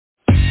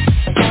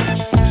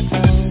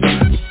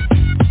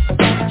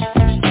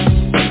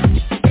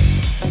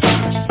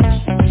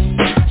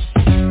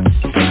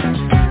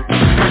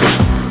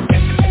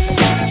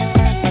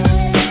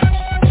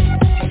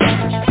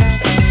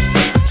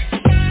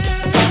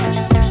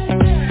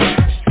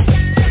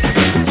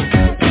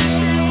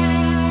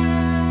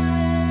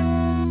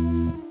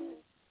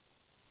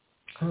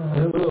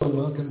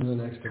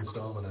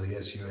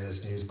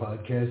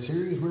podcast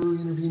series where we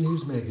interview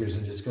newsmakers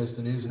and discuss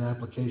the news and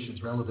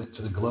applications relevant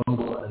to the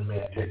global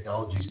unmanned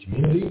technologies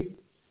community.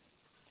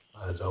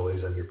 As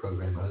always, I'm your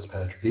program host,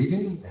 Patrick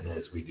Egan, and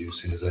as we do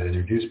as soon as I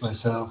introduce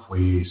myself,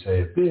 we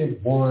say a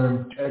big,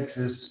 warm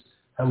Texas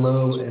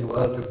hello and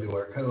welcome to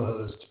our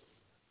co-host,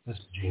 Mr.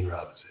 Gene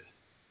Robinson.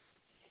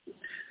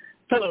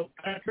 Hello,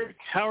 Patrick.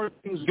 How are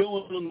things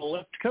going on the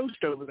left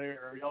coast over there?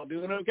 Are y'all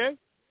doing okay?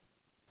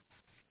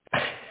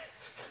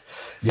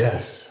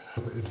 Yes.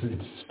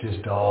 It's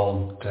just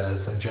all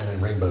sunshine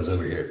and rainbows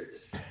over here.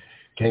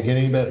 Can't get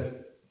any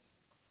better.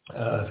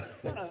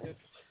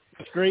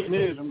 It's great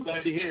news. I'm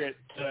glad to hear it.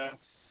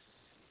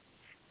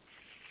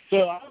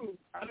 So I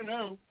don't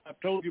know,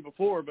 I've told you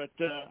before, but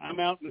I'm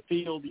out in the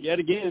field yet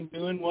again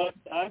doing what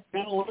I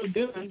kind of love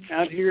doing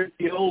out here at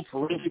the old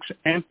Forensics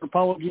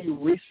Anthropology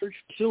Research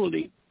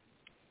Facility.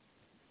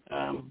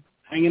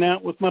 Hanging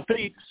out with my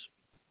peeps,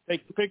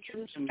 taking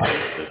pictures, and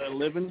just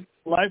living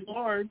life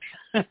large.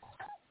 I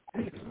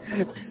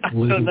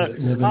don't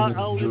know.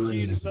 I'll let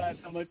you decide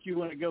how much you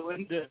want to go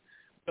into,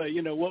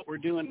 what we're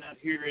doing out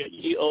here at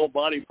Ye Old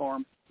Body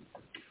Farm.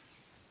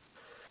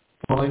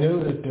 Well, I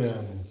know that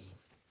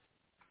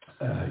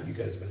you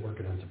guys have been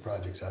working on some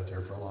projects out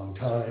there for a long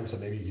time, so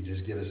maybe you could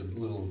just give us a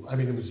little. I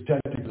mean, it was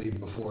technically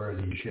before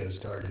the show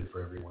started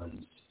for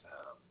everyone's,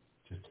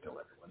 just to fill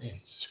everyone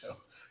in. So.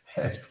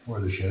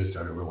 Before the show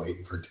started, we're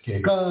waiting for it to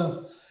kick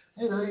off,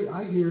 and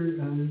I hear,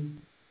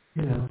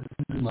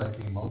 like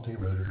a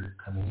multi-rotor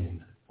coming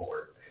in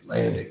for a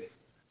landing.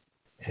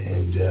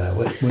 And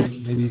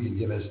maybe you can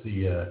give us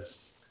the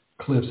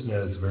Cliff's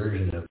Notes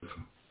version of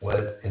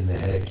what in the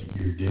heck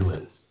you're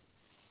doing.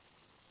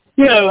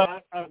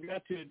 I've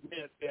got to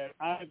admit that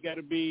I've got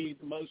to be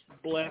the most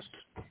blessed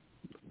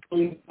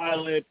balloon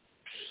pilot,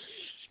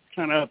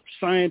 kind of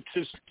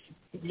scientist,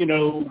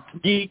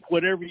 geek,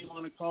 whatever you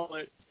want to call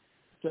it,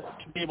 to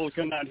be able to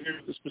come out here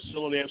to this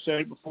facility. I've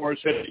said it before, I've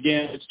said it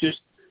again. It's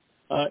just,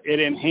 it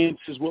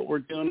enhances what we're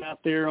doing out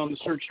there on the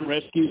search and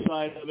rescue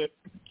side of it.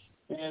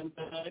 And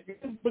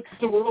because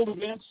of world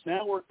events,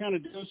 now we're kind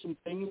of doing some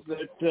things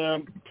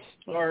that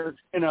are,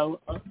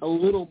 a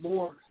little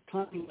more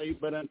timely,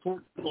 but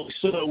unfortunately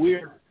so.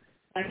 We're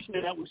actually,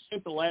 that was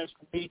spent the last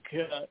week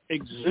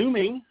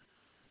exhuming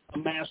a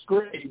mass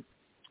grave.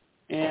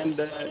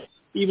 And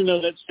even though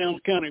that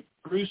sounds kind of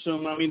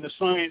gruesome, I mean, the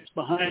science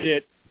behind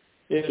it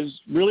is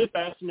really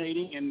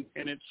fascinating, and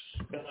it's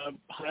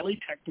highly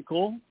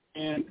technical,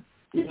 and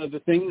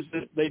the things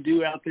that they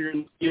do out there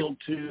in the field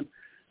to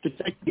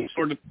detect these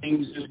sort of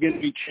things is going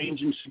to be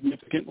changing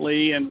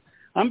significantly, and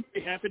I'm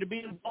very happy to be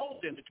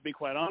involved in it, to be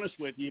quite honest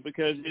with you,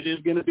 because it is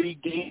going to be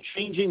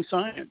game-changing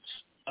science.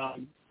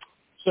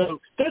 So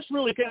that's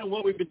really kind of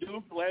what we've been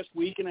doing for the last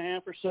week and a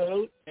half or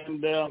so,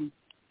 and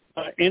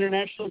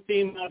international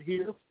team out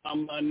here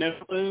from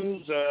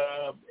Netherlands,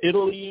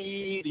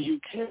 Italy, the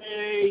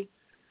UK.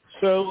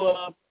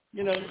 So,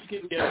 just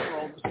getting together for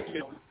all this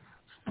going.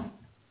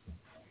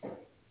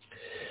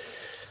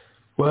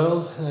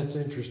 Well, that's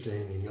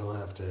interesting, and you'll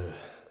have to.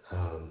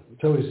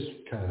 It's always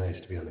kind of nice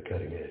to be on the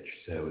cutting edge.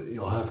 So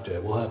we'll have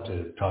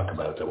to talk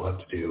about that. We'll have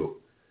to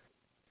do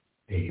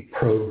a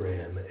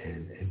program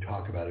and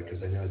talk about it,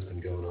 because I know it's been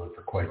going on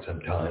for quite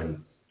some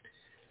time,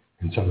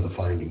 and some of the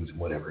findings and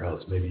whatever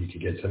else. Maybe you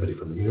could get somebody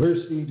from the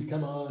university to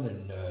come on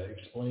and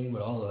explain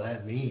what all of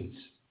that means.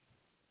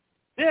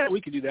 Yeah, we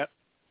could do that.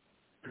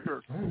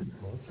 Sure. All right.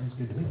 Well, that sounds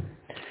good to me.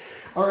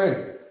 All right.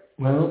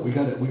 Well, we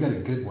got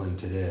a good one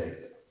today,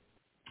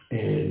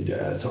 and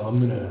so I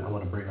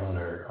want to bring on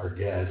our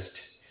guest.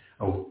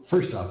 Oh,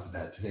 first off the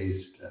bat,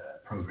 today's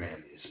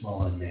program is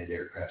Small Unmanned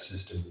Aircraft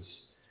Systems,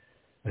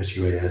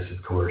 SUAS,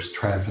 of course,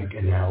 Traffic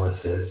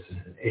Analysis,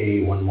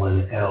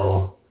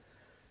 A11L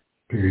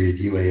period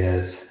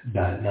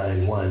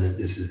UAS.91.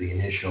 This is the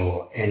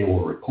initial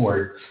annual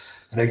report,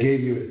 and I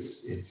gave you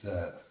it's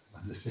a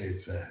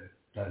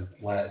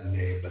Latin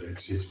name, but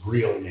it's its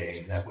real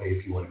name. That way,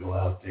 if you want to go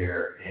out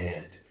there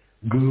and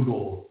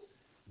Google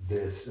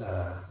this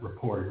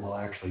report, we'll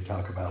actually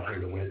talk about where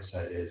the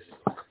website is.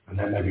 And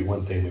that might be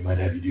one thing we might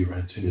have you do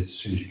right as soon as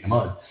you come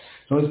on.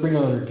 So let's bring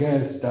on our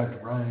guest, Dr.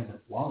 Ryan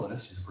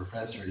Wallace. He's a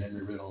professor at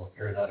Embry-Riddle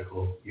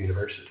Aeronautical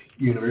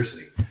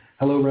University.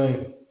 Hello,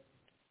 Ryan.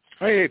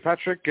 Hey,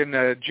 Patrick and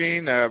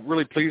Gene.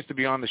 Really pleased to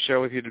be on the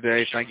show with you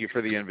today. Thank you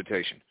for the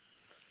invitation.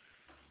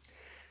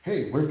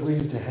 Hey, we're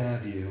pleased to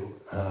have you,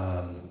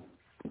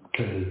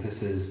 because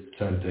this is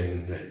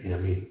something that,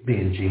 me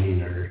and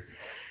Gene are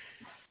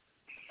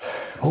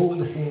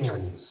old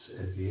hands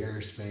at the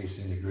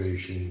Aerospace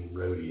Integration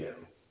Rodeo.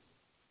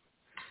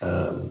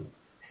 And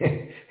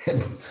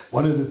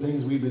one of the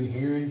things we've been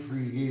hearing for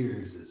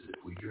years is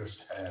if we just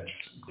had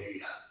some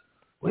data.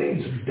 We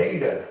need some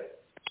data.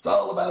 It's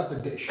all about the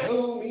data.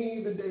 Show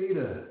me the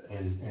data.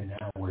 And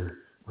now we're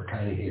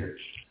kind of here.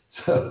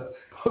 So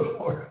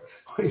before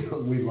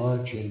we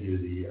launch into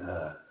the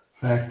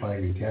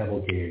fact-finding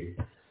cavalcade,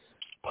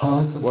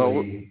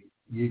 possibly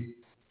yes,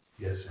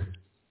 sir.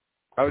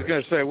 I was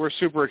going to say, we're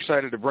super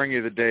excited to bring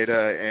you the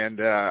data, and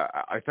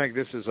I think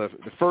this is the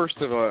first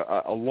of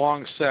a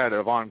long set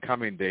of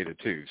oncoming data,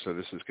 too, so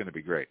this is going to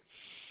be great.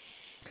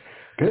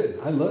 Good.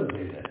 I love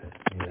data.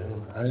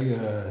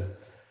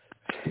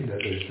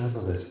 There's some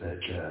of us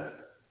that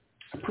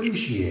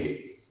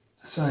appreciate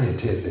the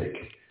scientific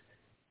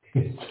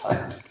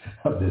inside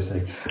of this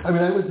thing. I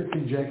mean, I was a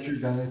conjecture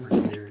guy for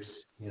years.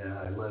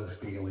 I love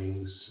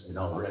feelings and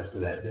all the rest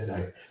of that. Then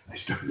I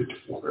started to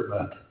warm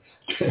up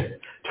to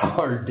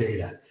hard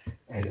data,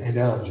 and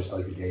now I'm just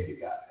like a data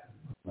guy,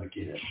 like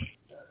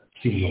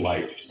seeing the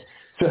light.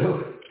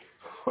 So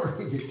before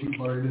we get too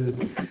far into this,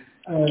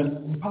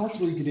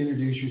 possibly you could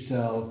introduce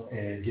yourself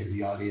and give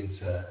the audience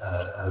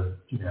a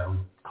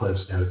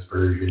Cliff's Notes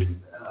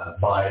version,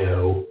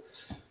 bio.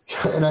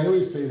 And I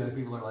always say that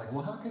people are like,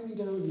 well, how come you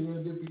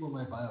don't give people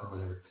my bio or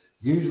whatever?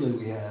 Usually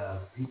we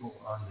have people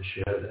on the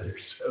show that are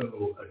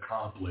so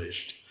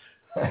accomplished.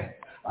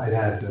 I'd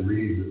have to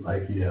read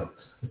a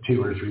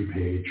 2 or 3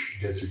 page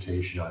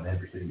dissertation on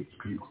everything these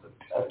people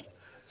have done.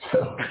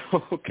 So,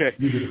 okay.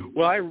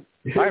 Well, I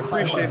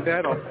appreciate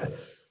that.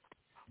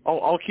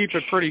 I'll keep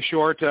it pretty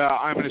short.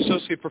 I'm an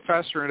associate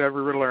professor at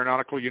Embry-Riddle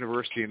Aeronautical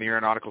University in the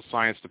Aeronautical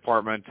Science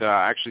Department.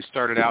 I actually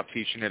started out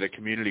teaching at a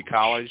community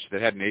college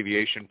that had an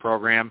aviation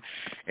program,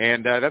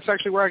 and that's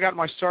actually where I got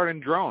my start in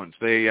drones.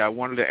 They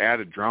wanted to add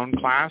a drone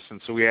class,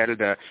 and so we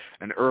added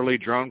an early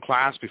drone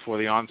class before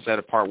the onset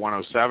of Part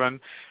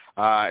 107.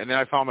 And then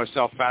I found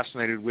myself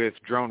fascinated with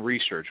drone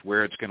research,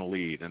 where it's going to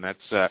lead, and that's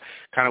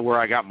kind of where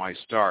I got my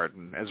start.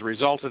 And as a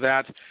result of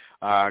that,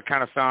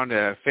 kind of found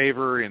a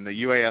favor in the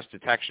UAS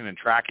detection and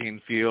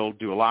tracking field,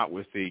 do a lot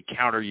with the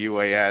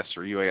counter-UAS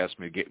or UAS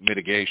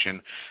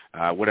mitigation,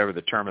 whatever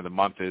the term of the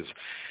month is.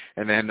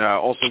 And then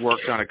also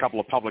worked on a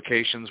couple of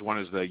publications. One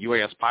is the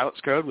UAS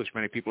Pilots Code, which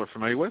many people are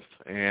familiar with,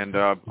 and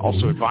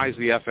also advised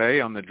the FAA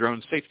on the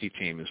drone safety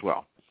team as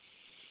well.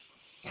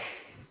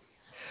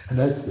 And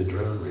that's the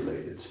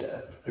drone-related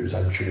stuff.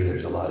 I'm sure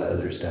there's a lot of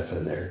other stuff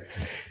in there.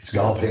 It's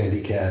golf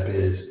handicap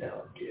is.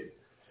 No, I'm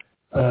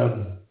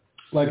kidding.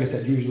 Like I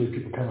said, usually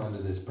people come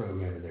onto this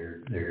program and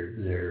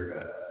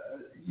they're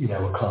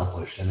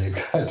accomplished, and they've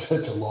got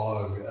such a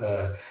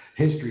long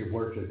history of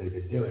work that they've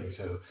been doing.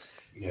 So,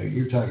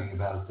 you're talking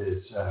about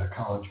this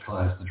college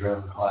class, the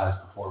drone class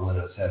before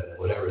 107,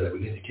 whatever, that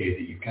would indicate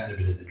that you've kind of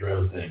been in the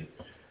drone thing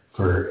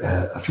for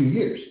a few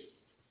years.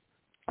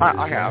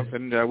 I have,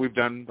 and we've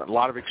done a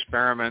lot of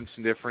experiments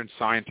and different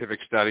scientific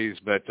studies,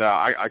 but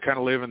I kind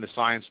of live in the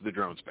science of the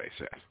drone space,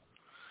 yes.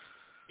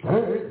 All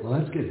right, well,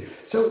 that's good.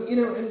 So,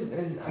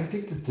 and I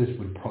think that this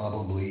would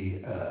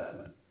probably,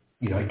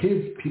 I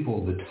give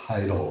people the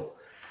title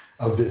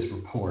of this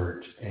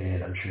report,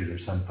 and I'm sure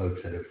there's some folks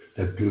that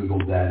have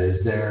Googled that.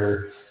 Is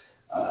there,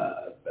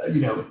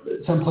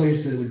 some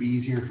place that it would be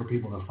easier for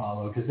people to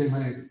follow, because they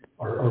might,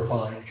 or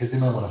find, because they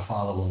might want to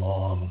follow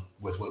along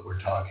with what we're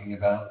talking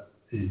about?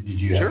 Did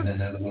you happen to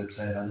know the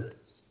website on it?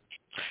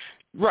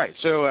 Right.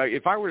 So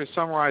if I were to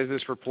summarize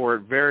this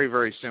report very,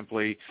 very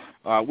simply,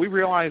 we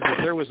realized that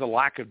there was a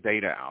lack of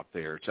data out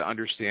there to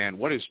understand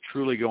what is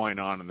truly going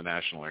on in the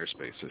National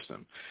Airspace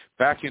System.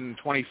 Back in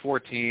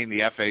 2014,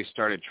 the FAA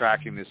started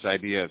tracking this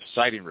idea of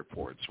sighting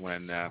reports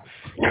when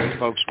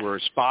folks were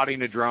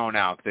spotting a drone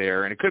out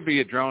there, and it could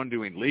be a drone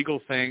doing legal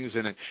things,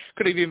 and it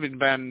could have even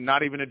been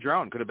not even a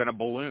drone, could have been a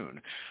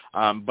balloon.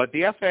 But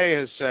the FAA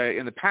has,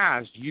 in the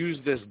past,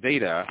 used this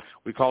data,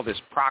 we call this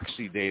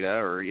proxy data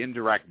or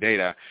indirect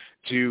data,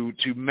 to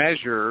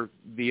measure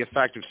the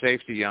effect of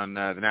safety on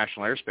the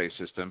National Airspace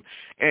System.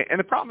 And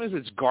the problem is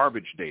it's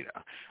garbage data.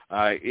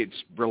 It's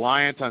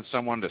reliant on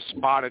someone to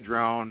spot a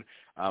drone.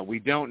 We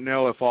don't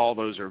know if all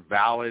those are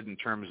valid in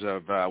terms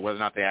of whether or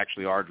not they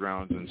actually are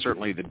drones, and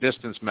certainly the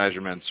distance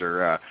measurements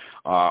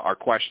are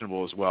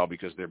questionable as well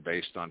because they're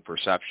based on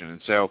perception.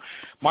 And so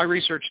my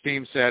research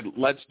team said,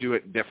 let's do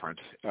it different.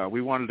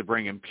 We wanted to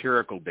bring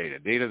empirical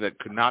data that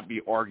could not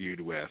be argued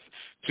with,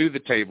 to the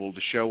table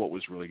to show what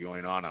was really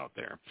going on out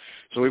there.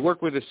 So we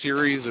worked with a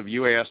series of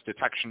UAS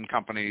detection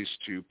companies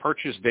to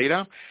purchase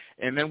data,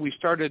 and then we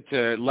started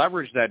to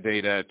leverage that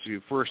data to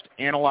first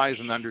analyze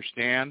and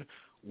understand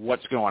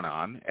what's going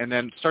on, and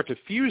then start to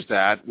fuse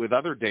that with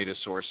other data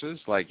sources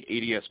like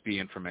ADS-B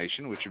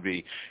information, which would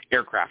be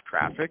aircraft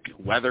traffic,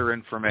 weather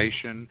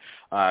information,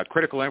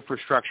 critical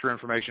infrastructure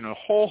information, and a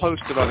whole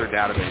host of other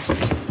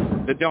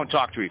databases that don't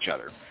talk to each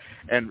other.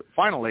 And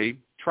finally,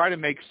 try to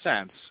make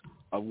sense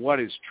of what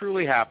is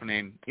truly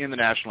happening in the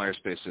National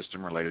Airspace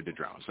System related to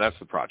drones. That's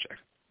the project.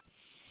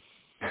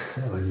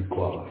 Well, you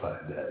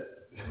qualified that.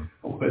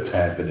 What's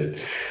happening?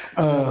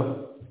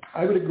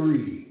 I would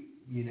agree.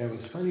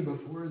 It's funny,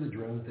 before the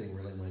drone thing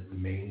really went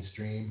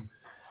mainstream,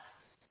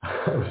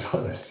 I was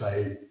on a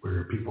site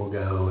where people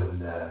go,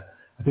 and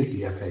I think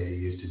the FAA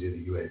used to do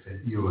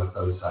the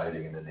UFO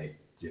sighting, and then they,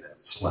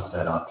 sloughed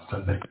that off to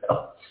something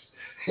else.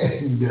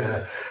 And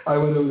I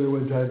went over there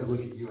one time to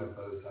look at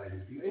UFO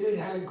sightings. It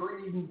had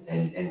green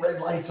and red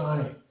lights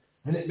on it,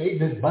 and it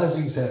made this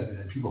buzzing sound,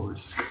 and people were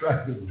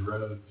describing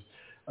drones.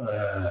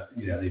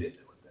 They didn't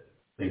know what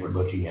they were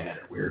looking at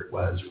or where it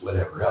was or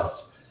whatever else.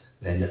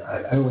 And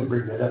I only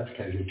bring that up to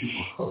kind of give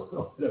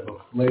people a bit of a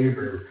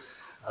flavor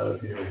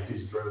of,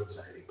 these drone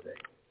sighting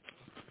things.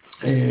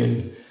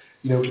 And,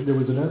 there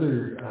was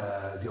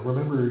another deal.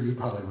 You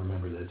probably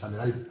remember this. I mean,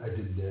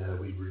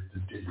 we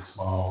did the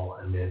small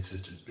Unmanned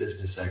Systems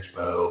Business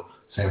Expo,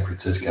 San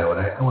Francisco, and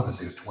I want to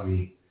say it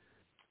was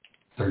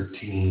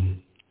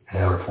 2013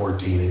 or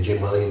 14, and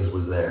Jim Williams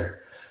was there.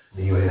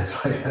 The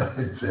UAS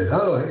and said,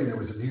 oh, hey, there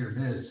was a near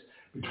miss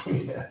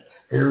between an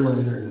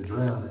airliner and a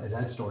drone, and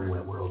that story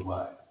went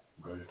worldwide.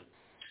 Right.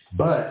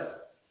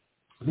 But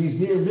these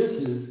near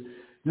misses,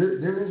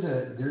 there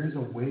is a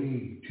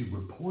way to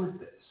report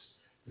this.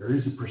 There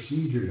is a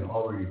procedure to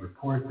already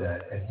report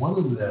that. And one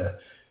of the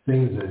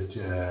things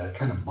that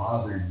kind of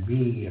bothered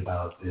me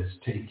about this,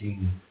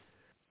 taking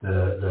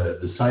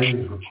the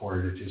sightings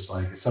report is just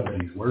like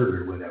somebody's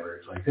word or whatever.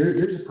 It's like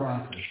there's a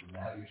process from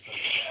how you're supposed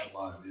to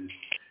catalog this,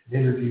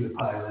 interview the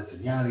pilots,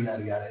 and yada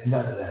yada yada, and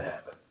none of that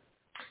happened.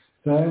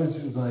 So I was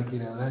just like,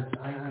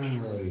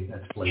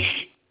 that's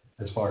flaky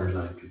as far as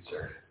I'm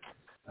concerned.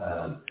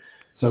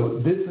 So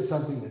this is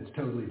something that's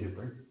totally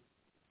different.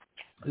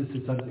 This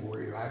is something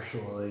where you're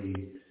actually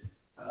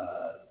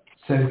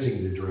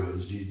sensing the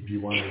drones. Do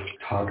you want to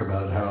talk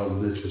about how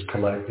this was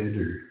collected,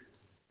 or?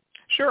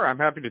 Sure, I'm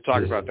happy to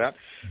talk about that.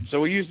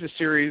 So we used a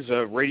series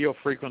of radio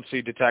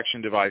frequency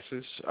detection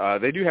devices.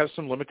 They do have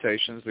some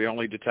limitations. They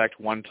only detect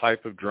one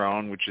type of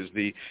drone, which is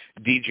the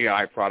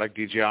DJI product.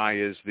 DJI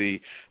is the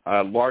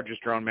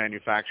largest drone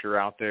manufacturer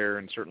out there,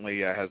 and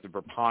certainly has the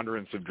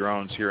preponderance of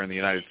drones here in the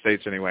United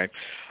States anyway.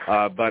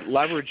 But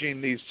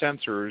leveraging these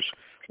sensors,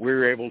 we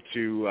were able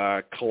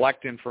to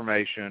collect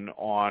information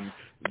on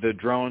the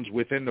drones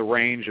within the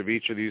range of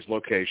each of these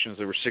locations.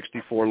 There were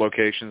 64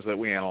 locations that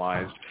we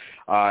analyzed,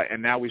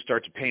 and now we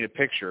start to paint a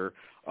picture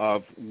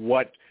of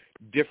what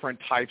different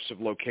types of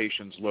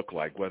locations look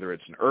like, whether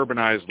it's an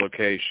urbanized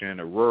location,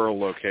 a rural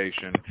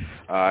location,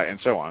 and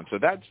so on. So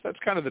that's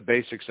kind of the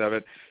basics of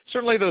it.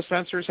 Certainly those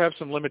sensors have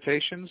some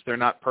limitations. They're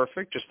not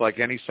perfect, just like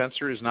any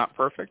sensor is not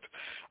perfect.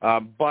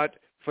 But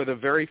for the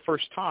very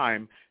first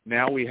time,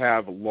 now we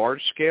have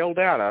large-scale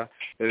data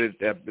that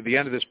at the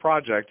end of this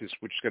project,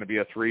 which is going to be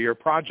a 3-year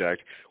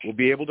project, we'll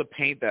be able to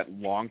paint that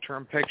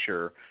long-term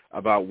picture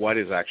about what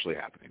is actually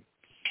happening.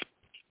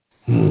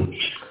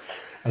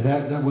 And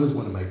that was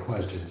one of my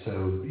questions.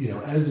 So,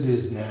 as it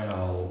is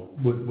now,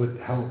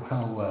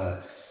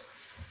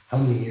 how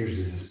many years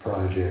has this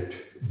project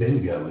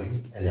been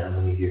going, and how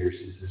many years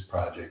is this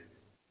project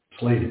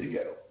slated to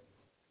go?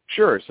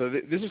 Sure. So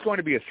this is going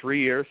to be a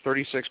 3-year,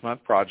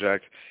 36-month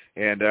project,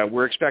 and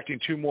we're expecting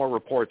 2 more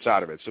reports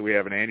out of it. So we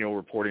have an annual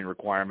reporting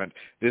requirement.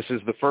 This is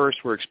the first.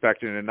 We're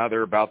expecting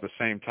another about the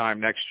same time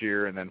next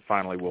year, and then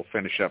finally we'll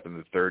finish up in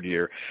the 3rd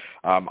year.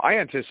 I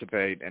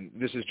anticipate, and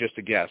this is just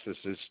a guess, this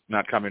is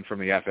not coming from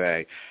the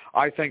FAA,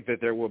 I think that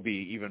there will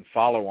be even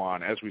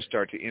follow-on as we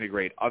start to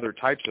integrate other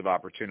types of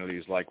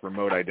opportunities like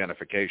remote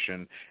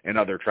identification and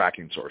other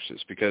tracking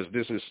sources, because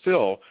this is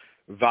still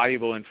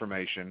valuable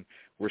information.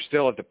 We're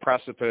still at the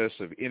precipice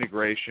of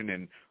integration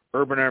in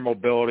urban air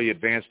mobility,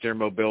 advanced air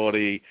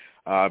mobility,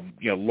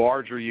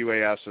 larger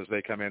UAS as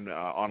they come in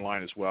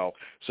online as well.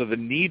 So the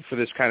need for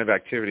this kind of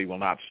activity will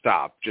not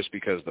stop just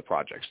because the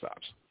project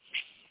stops.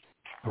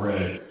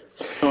 Right.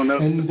 Oh, no,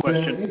 the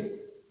question.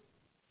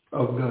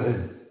 Go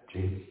ahead,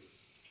 Gene.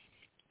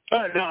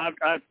 No,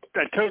 I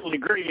totally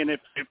agree. And if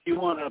you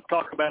want to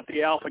talk about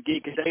the alpha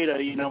geek of data,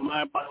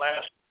 my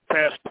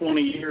past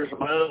 20 years of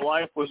my other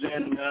life was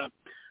in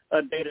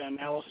data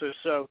analysis.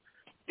 So,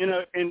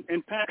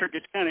 and Patrick,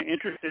 it's kind of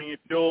interesting if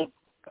you'll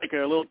take a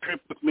little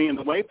trip with me in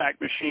the Wayback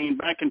Machine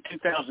back in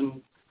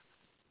 2000.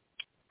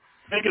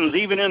 I think it was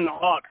even in the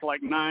aughts,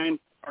 like 9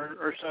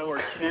 or so,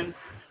 or 10.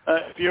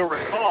 If you'll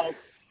recall,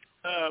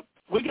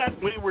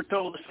 we were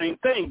told the same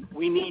thing.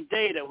 We need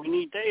data.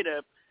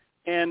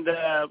 And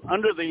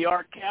under the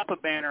ARC-CAPA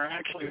banner, I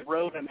actually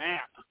wrote an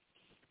app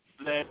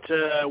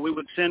that we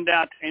would send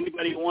out to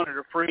anybody who wanted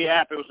a free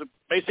app. It was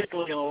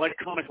basically an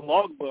electronic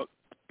logbook.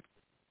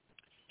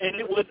 And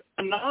it would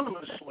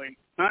anonymously,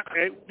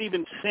 it wouldn't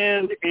even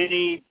send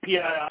any PII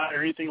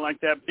or anything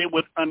like that. It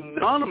would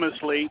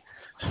anonymously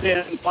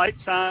send flight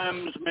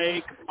times,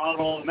 make,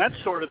 model, and that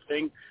sort of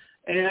thing.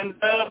 And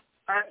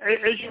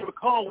as you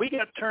recall, we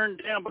got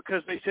turned down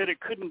because they said it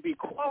couldn't be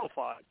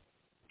qualified.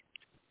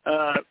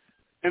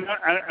 And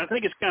I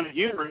think it's kind of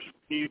humorous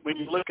when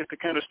you look at the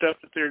kind of stuff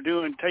that they're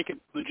doing,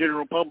 taking the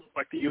general public,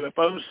 like the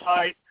UFO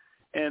site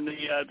and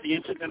the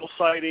incidental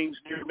sightings,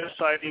 near-miss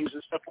sightings,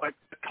 and stuff like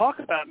that. Talk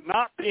about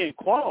not being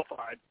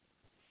qualified.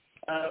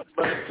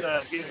 But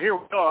here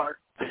we are.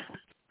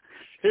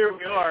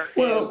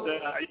 Well,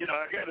 and,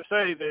 I got to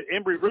say that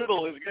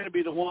Embry-Riddle is going to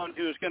be the one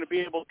who is going to be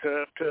able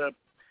to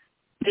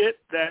get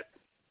that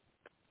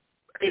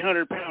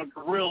 800-pound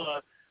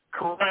gorilla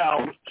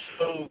corralled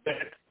so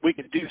that we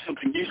can do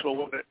something useful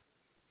with it.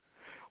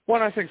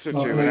 Well, I think so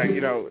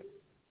too.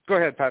 Go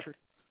ahead, Patrick.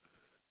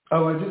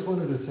 Oh, I just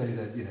wanted to say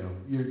that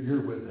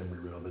you're with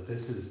Embry-Riddle, but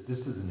this is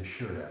an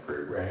assured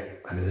effort, right?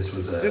 I mean, this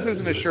is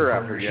an assured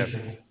effort. Yes.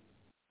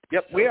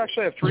 Yep. We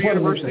actually have 3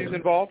 universities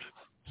involved.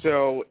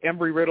 So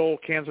Embry-Riddle,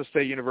 Kansas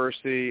State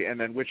University, and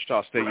then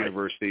Wichita State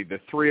University, the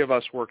three of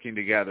us working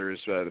together as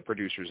the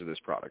producers of this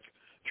product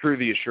through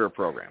the Assure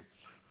program.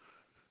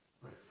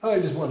 I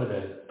just wanted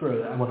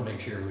to I want to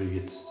make sure everybody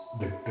gets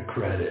the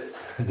credit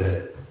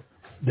that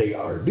they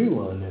are due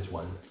on this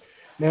one.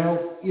 Now,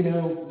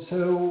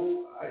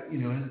 so,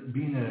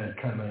 being a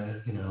kind of,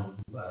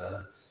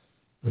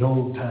 an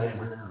old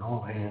timer, an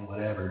old hand,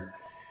 whatever.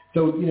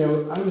 So,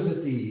 I was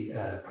at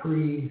the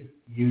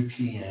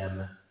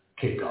pre-UTM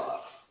kickoff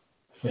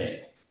thing.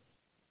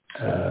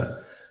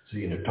 So,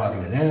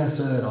 talking to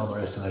NASA and all the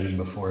rest of that, even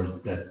before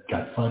that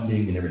got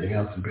funding and everything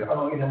else. And we're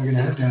going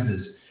to have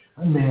this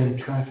unmanned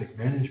traffic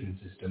management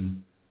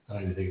system. I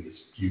don't even think it was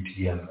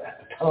UTM at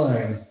the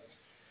time.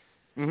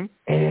 Mm-hmm.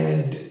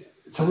 And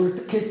so we're at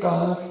the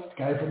kickoff,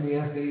 guy from the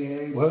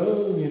FAA,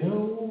 well,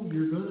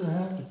 you're going to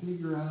have to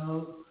figure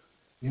out,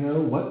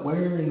 what,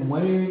 where, and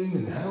when,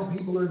 and how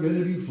people are going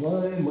to be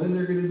flying, when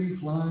they're going to be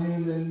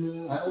flying,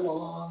 and how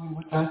long, and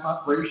what type of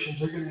operations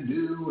they're going to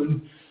do,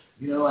 and,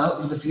 out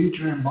in the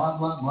future, and blah,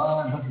 blah,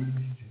 blah.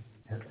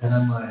 And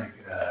I'm like,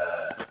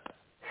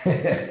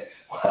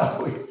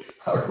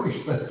 how are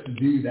we supposed to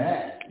do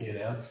that,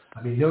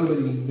 I mean,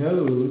 nobody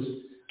knows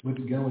what's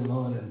going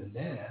on in the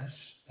NAS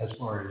as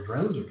far as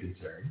drones are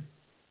concerned.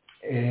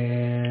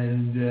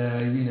 And,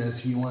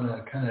 so you want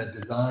to kind of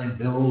design,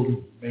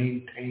 build,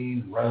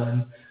 maintain,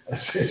 run a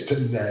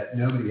system that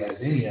nobody has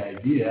any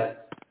idea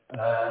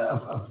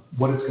of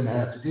what it's going to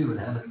have to do and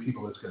how many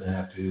people it's going to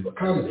have to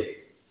accommodate.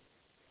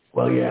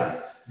 Well, yeah,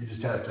 you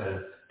just have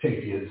to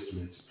take the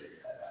instruments and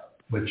figure that out,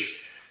 which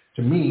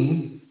to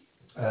me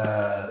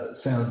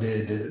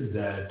sounded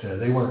that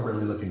they weren't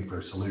really looking for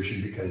a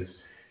solution because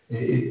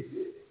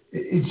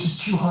it's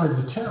just too hard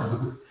to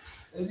tell.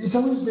 It's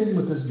always been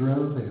with this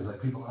drone thing,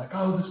 like people are like,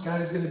 oh, this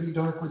guy's going to be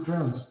dark with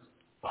drones.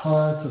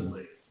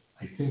 Possibly.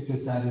 I think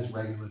that is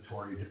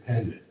regulatory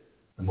dependent.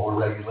 The more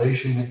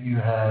regulation that you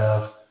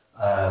have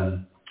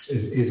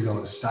is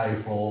going to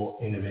stifle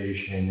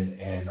innovation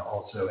and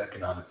also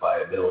economic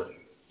viability.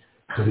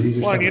 So these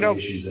are some of the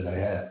issues that I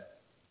have.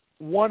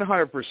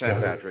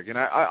 100%, Patrick. And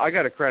I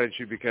got to credit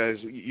you because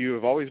you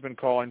have always been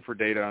calling for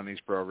data on these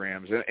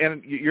programs.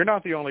 And you're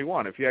not the only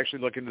one. If you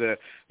actually look into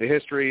the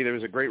history, there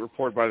was a great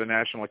report by the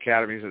National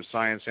Academies of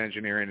Science,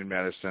 Engineering, and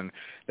Medicine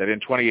that in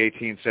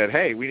 2018 said,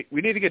 hey, we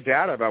need to get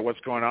data about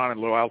what's going on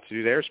in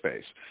low-altitude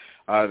airspace.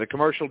 The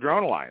Commercial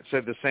Drone Alliance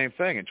said the same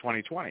thing in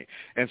 2020.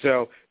 And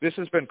so this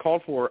has been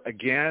called for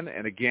again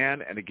and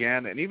again and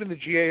again, and even the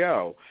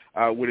GAO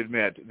would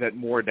admit that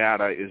more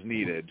data is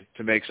needed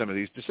to make some of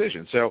these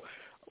decisions. So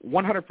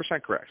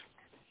 100% correct.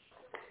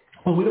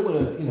 Well, we don't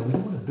want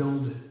to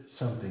build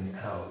something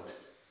out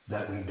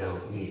that we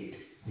don't need.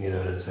 You know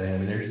what I'm saying? I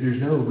mean, there's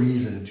no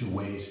reason to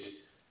waste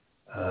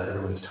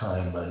everyone's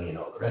time, money, and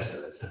all the rest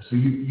of that stuff. So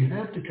you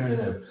have to kind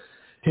of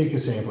take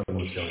a sample of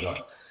what's going on.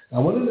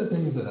 Now, one of the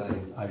things that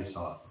I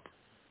saw,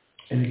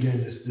 and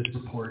again, this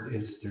report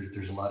is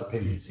there's a lot of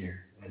pages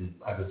here, and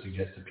I would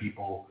suggest that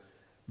people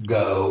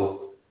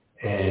go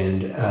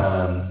and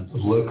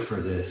look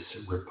for this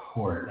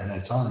report, and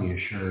it's on the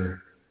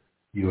Assure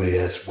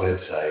UAS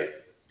website,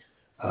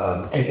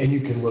 and you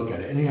can look at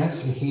it. And you have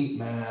some heat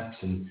maps,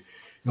 and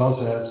you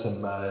also have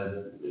some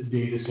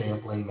data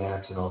sampling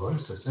maps and all the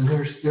rest of it. And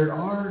there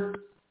are,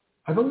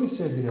 I've always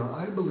said,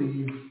 I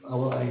believe,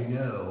 I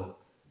know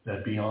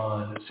that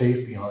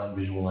safe beyond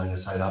visual line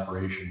of sight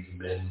operations have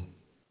been,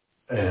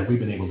 we've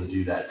been able to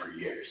do that for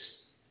years.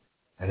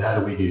 And how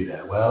do we do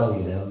that? Well,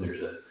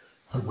 there's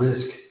a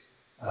risk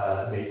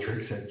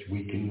matrix that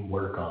we can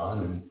work on,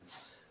 and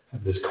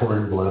this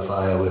Corn Bluff,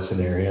 Iowa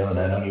scenario, and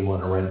I don't even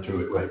want to run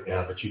through it right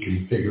now, but you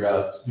can figure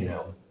out,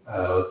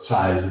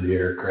 size of the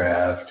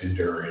aircraft,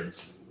 endurance,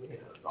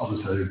 all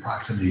this other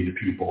proximity to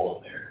people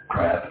and their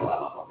craft, blah,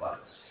 blah, blah, blah.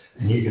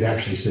 And you could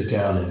actually sit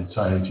down and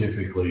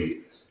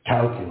scientifically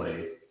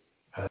calculate,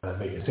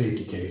 make a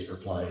safety case for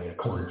flying in a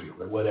cornfield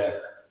or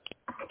whatever.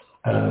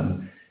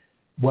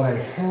 What I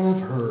have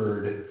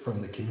heard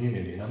from the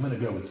community, and I'm going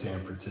to go with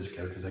San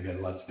Francisco because I got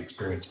lots of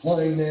experience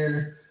flying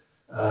there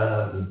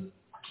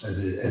as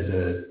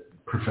a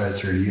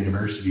professor at a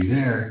university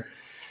there.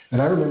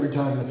 And I remember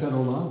talking to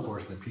federal law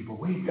enforcement people,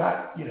 we've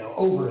got,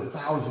 over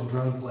 1,000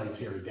 drone flights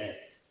here a day,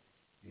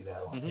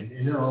 mm-hmm.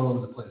 and they're all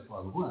over the place,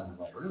 blah, blah, blah. I'm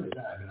like, really?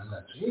 I mean, I'm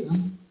not seeing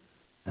them.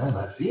 I'm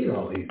not seeing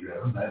all these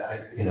drones.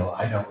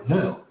 I don't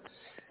know.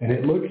 And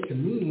it looks to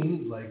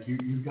me like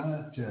you've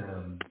got,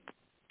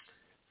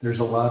 there's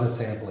a lot of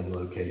sampling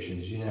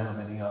locations. You know how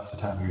many off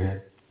the top of your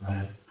head,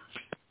 Ryan?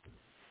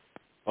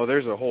 Oh,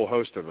 there's a whole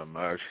host of them.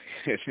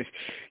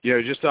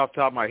 Just off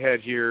the top of my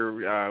head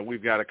here,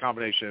 we've got a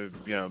combination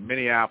of,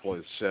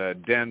 Minneapolis,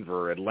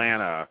 Denver,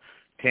 Atlanta,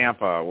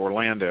 Tampa,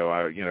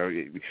 Orlando,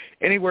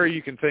 anywhere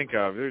you can think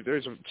of.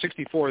 There's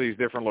 64 of these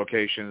different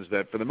locations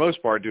that, for the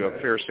most part, do a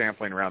fair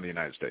sampling around the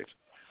United States.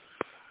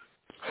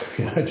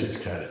 I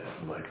just kind of,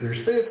 I'm like,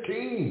 there's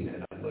 15,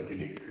 and I'm looking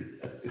here.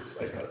 It's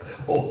like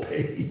a whole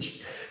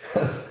page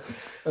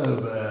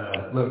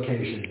of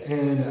locations.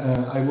 And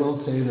I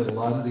will say that a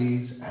lot of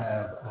these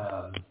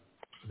have,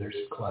 there's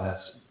Class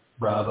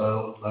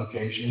Bravo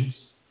locations.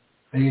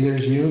 Hey,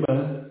 there's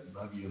Yuma.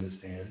 Love Yuma,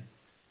 Stan.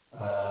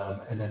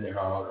 And then there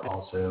are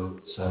also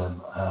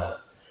some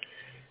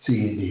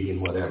C&D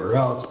and whatever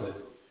else.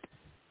 But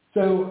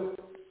so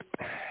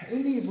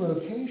in these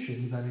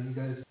locations, I mean, you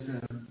guys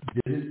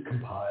did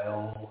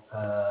compile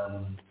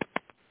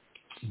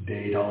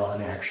data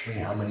on actually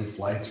how many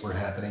flights were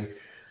happening.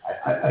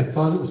 I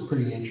thought it was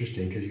pretty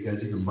interesting because you guys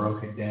even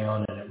broke it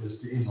down, and it was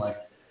in like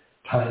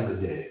time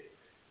of day,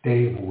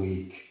 day of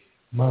week,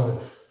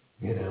 month,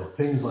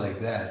 things like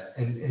that.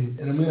 And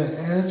I'm going to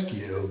ask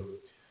you,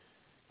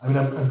 I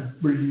mean,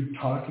 were you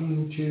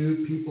talking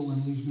to people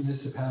in these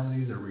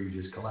municipalities, or were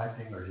you just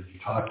collecting, or did you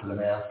talk to them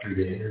after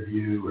the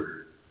interview,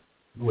 or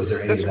was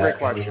there any of that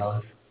going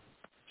on?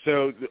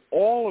 So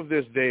all of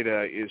this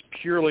data is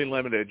purely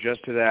limited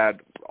just to that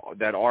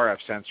RF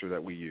sensor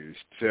that we used.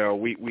 So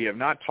we have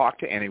not talked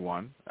to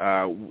anyone.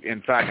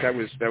 In fact, that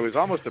was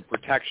almost a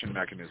protection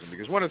mechanism,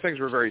 because one of the things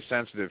we're very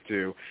sensitive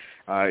to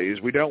is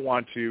we don't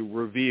want to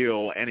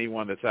reveal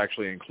anyone that's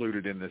actually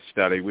included in this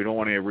study. We don't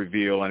want to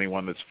reveal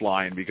anyone that's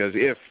flying, because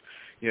if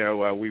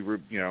we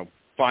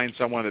find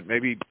someone that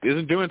maybe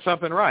isn't doing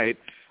something right,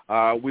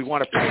 we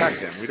want to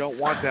protect them. We don't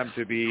want them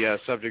to be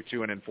subject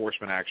to an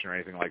enforcement action or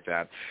anything like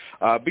that,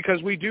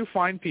 because we do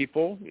find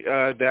people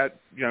that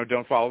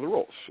don't follow the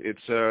rules.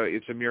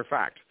 It's a mere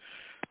fact.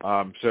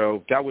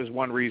 So that was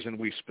one reason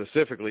we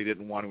specifically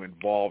didn't want to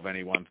involve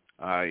anyone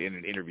in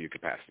an interview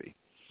capacity.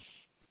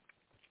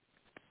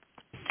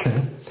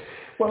 Okay.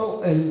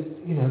 Well, and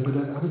but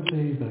I would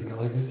say,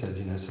 like I said,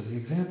 so the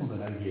example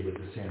that I gave at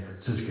the San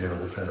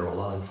Francisco, the federal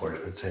law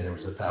enforcement saying there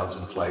was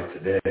 1,000 flights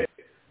a day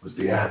was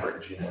the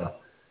average,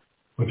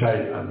 which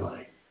I'm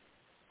like,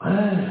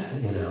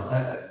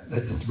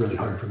 that's really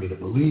hard for me to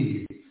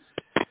believe.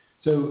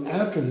 So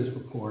after this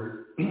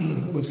report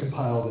was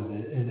compiled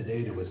and the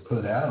data was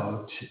put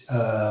out,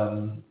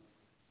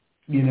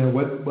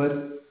 what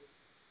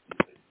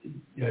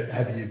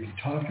have you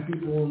talked to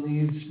people in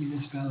these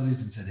municipalities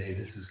and said, hey,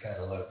 this is kind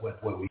of like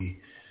what we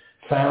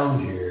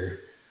found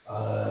here?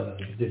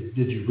 Did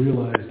you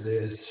realize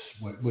this?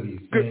 What do you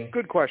think?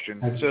 Good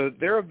question. So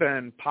there have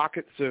been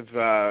pockets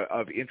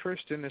of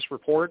interest in this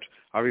report.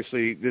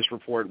 Obviously, this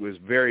report was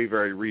very,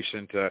 very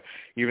recent.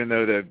 Even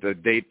though the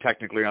date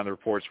technically on the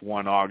report's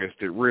 1 August,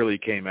 it really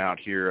came out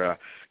here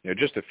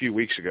just a few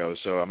weeks ago.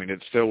 So, I mean,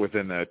 it's still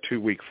within the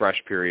 2-week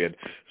fresh period.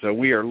 So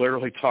we are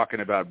literally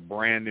talking about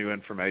brand new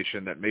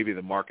information that maybe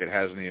the market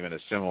hasn't even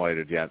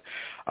assimilated yet.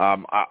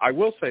 I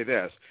will say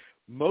this.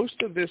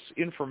 Most of this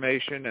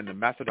information and the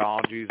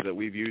methodologies that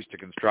we've used to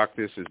construct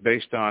this is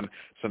based on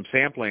some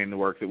sampling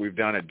work that we've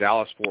done at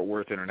Dallas-Fort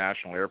Worth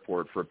International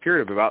Airport for a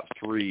period of about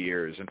 3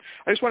 years. And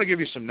I just want to give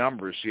you some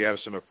numbers so you have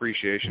some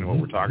appreciation of what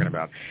we're talking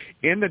about.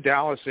 In the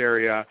Dallas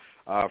area,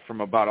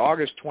 from about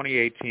August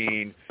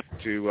 2018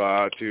 to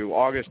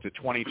August of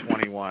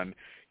 2021,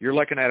 you're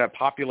looking at a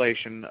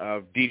population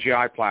of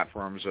DJI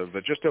platforms of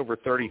just over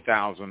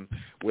 30,000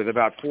 with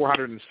about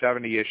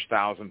 470-ish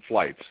thousand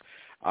flights.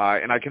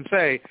 And I can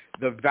say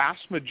the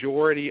vast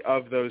majority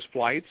of those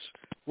flights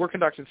were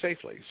conducted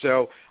safely.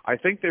 So I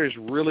think there's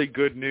really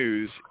good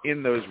news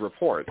in those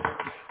reports.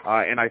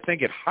 And I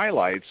think it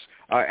highlights,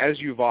 as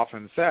you've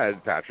often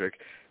said, Patrick,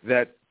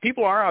 that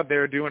people are out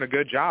there doing a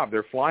good job.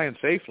 They're flying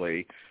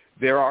safely.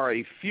 There are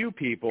a few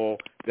people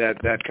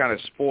that kind of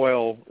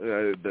spoil,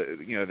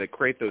 that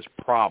create those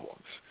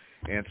problems.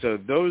 And so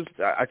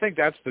I think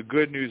that's the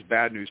good news,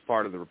 bad news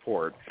part of the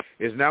report,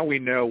 is now we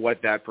know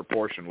what that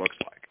proportion looks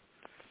like.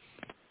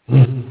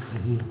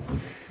 Mm-hmm.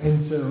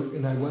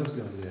 And I was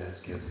going to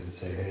ask you and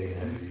say, hey,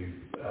 have you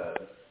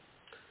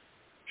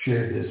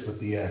shared this with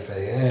the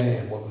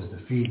FAA, and what was the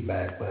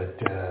feedback? But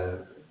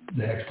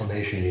the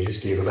explanation you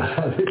just gave about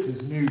how this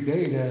is new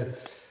data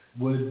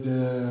would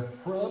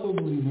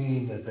probably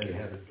mean that they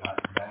haven't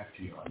gotten back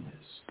to you on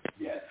this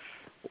yet.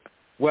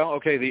 Well,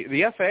 okay,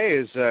 the FAA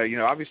is,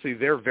 obviously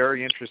they're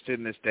very interested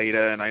in this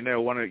data, and I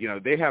know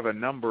they have a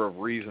number of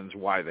reasons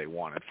why they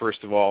want it.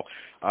 First of all,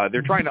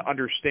 they're trying to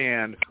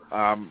understand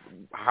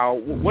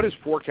what does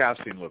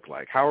forecasting look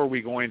like? How are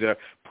we going to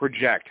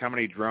project how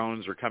many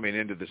drones are coming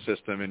into the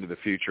system into the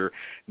future?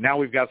 Now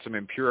we've got some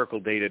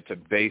empirical data to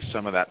base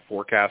some of that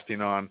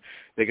forecasting on.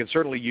 They can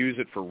certainly use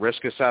it for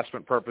risk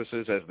assessment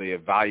purposes as they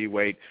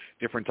evaluate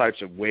different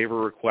types of waiver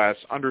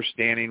requests.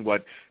 Understanding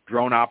what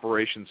drone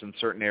operations in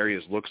certain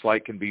areas looks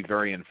like can be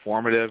very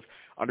informative.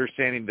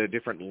 Understanding the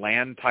different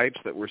land types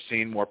that we're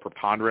seeing more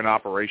preponderant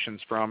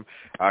operations from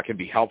can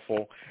be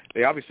helpful.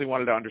 They obviously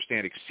wanted to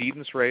understand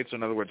exceedance rates.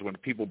 In other words, when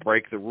people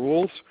break the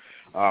rules,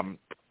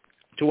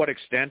 to what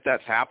extent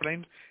that's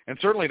happening, and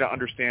certainly to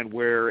understand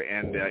where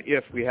and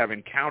if we have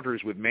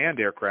encounters with manned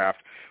aircraft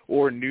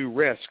or new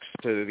risks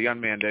to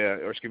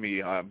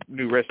the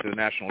new risks to the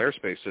national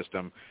airspace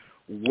system.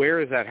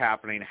 Where is that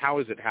happening? How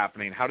is it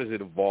happening? How does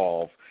it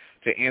evolve?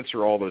 To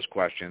answer all those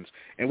questions.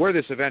 And where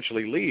this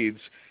eventually leads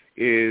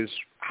is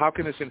how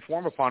can this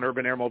inform upon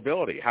urban air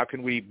mobility? How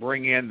can we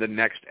bring in the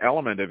next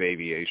element of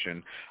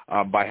aviation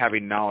by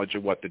having knowledge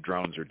of what the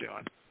drones are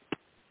doing?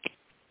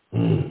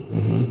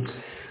 Mm-hmm.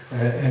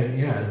 And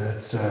yeah,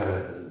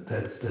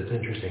 that's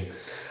interesting.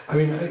 I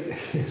mean,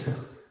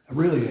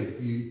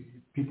 really,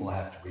 people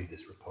have to read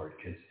this report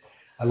because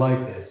I like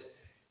this.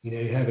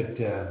 You have it.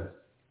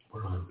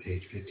 We're on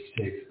page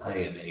 56. I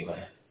am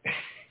anyway.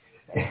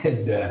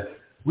 And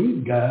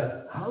we've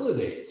got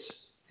holidays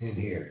in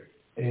here,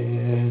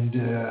 and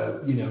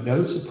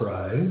no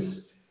surprise,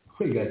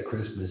 we got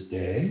Christmas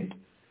Day,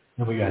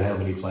 and we got how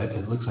many flights?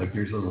 It looks like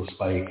there's a little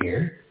spike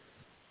here.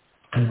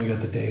 And we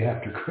got the day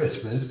after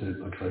Christmas.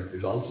 It looks like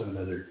there's also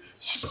another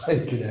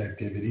spike in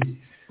activity.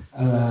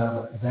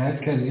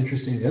 That's kind of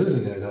interesting. The other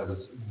thing that I thought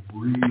was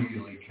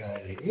really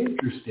kind of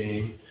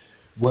interesting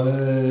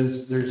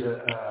was there's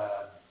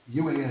a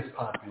UAS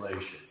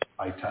population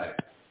by type.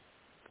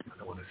 I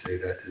don't want to say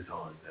that is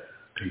on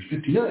page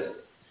 59.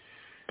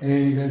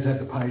 And you guys have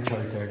the pie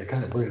chart there, and it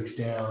kind of breaks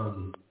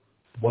down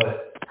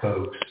what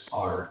folks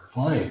are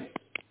flying.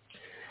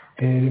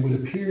 And it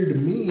would appear to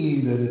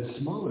me that it's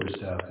smaller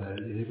stuff.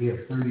 We have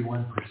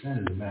 31%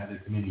 is a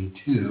Mavic Mini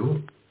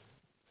 2,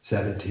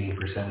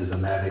 17% is a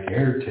Mavic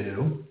Air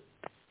 2.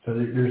 So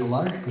there's a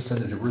large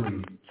percentage of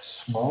really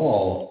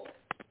small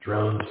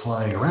drones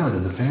flying around.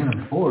 And the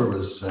Phantom 4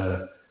 was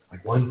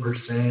like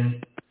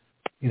 1%,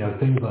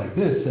 things like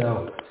this.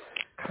 So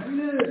kind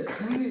of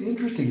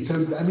interesting. So,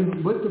 I mean,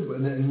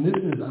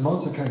 I'm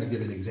also trying to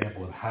give an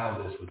example of how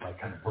this was like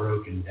kind of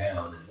broken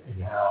down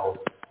and how,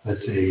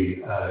 let's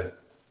say,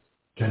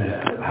 kind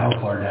of how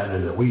far down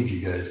in the weeds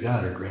you guys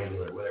got, or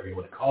granular, whatever you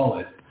want to call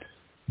it,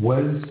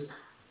 was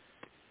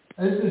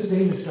as this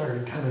data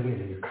started coming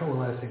in and you're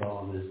coalescing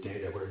all of this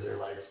data where they're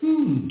like,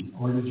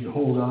 or did you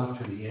hold off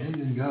to the end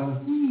and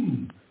go,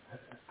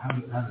 how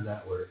did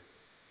that work?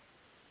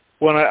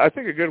 Well, I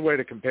think a good way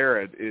to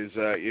compare it is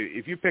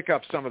if you pick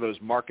up some of those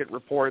market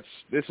reports,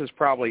 this is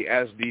probably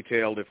as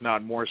detailed, if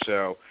not more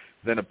so,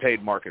 than a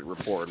paid market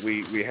report.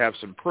 We have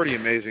some pretty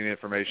amazing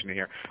information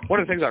here.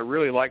 One of the things I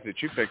really like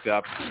that you picked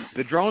up,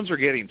 the drones are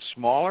getting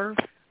smaller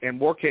and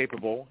more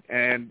capable,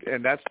 and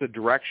that's the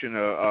direction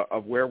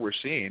of where we're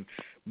seeing.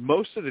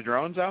 Most of the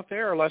drones out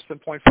there are less than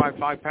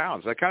 0.55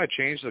 pounds. That kind of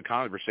changed the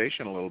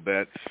conversation a little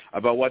bit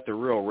about what the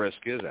real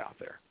risk is out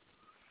there.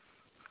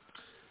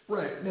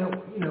 Right. Now,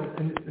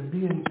 and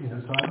being,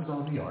 so I was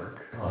on the ARC,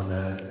 on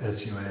the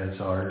SUAS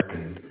ARC,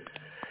 and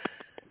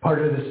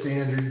part of the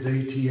standards,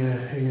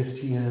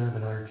 ASTM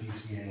and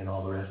RTCA and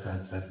all the rest of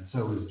that stuff, and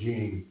so was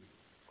Gene.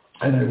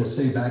 And I will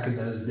say back in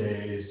those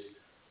days,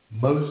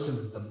 most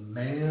of the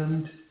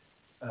manned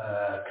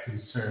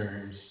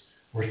concerns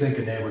were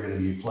thinking they were going to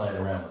be flying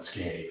around with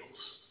Scan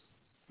Eagles.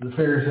 Is it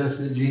fair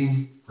assessment,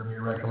 Gene, from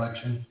your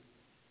recollection?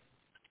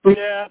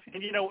 Yeah,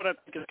 and you know what I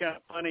think is kind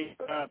of funny,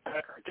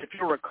 Patrick, if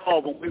you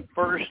recall, when we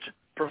first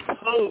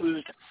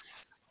proposed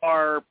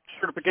our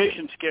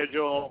certification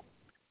schedule,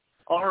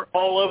 our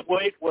all-up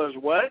weight was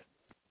what?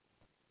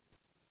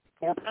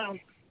 4 pounds?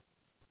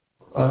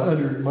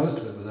 Most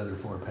of it was under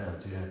 4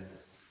 pounds, yeah.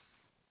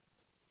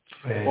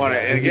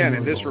 And again,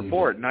 in this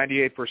report,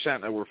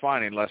 98% that we're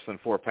finding less than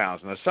 4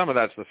 pounds. Now, some of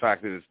that's the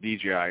fact that it's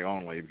DJI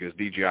only, because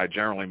DJI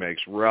generally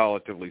makes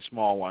relatively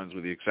small ones,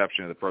 with the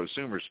exception of the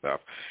prosumer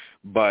stuff.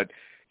 But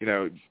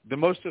the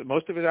most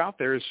of it out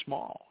there is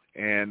small,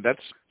 and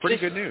that's pretty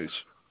good news.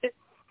 It's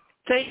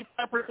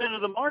 85%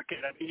 of the market.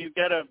 I mean,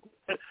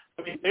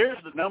 there's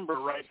the number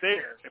right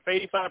there. If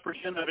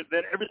 85% of it,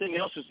 then everything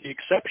else is the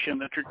exception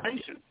that you're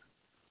facing.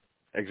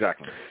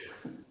 Exactly.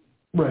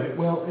 Right.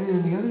 Well,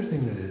 and the other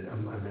thing that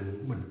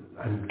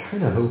I'm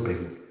kind of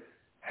hoping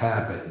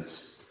happens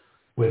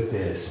with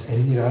this,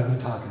 and I've been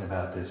talking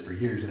about this for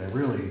years, and I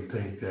really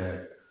think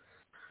that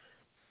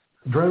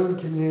drone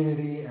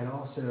community and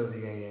also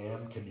the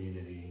AAM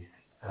community,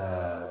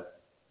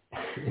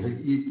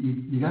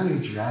 you got to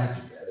get your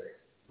act together.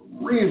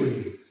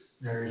 Really,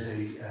 there's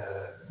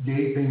a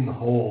gaping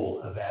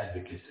hole of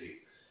advocacy.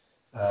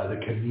 The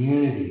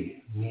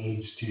community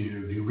needs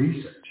to do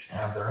research,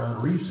 have their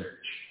own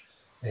research,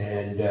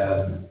 and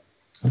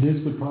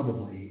this would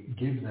probably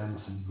give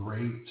them some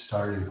great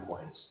starting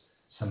points,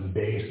 some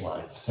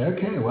baselines. Say,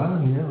 okay, well,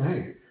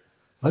 hey,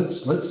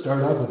 let's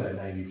start off with that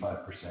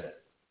 95%.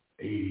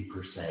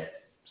 80%,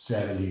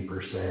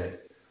 70%,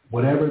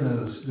 whatever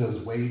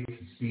those weights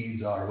and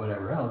speeds are,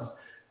 whatever else.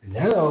 And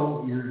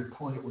now you're at a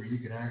point where you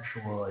can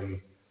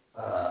actually,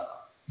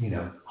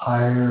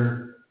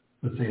 hire,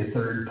 let's say, a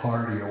third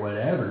party or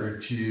whatever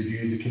to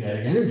do the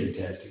kinetic energy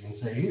testing and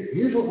say,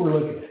 here's what we're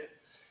looking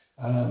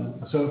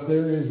at. So if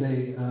there is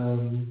a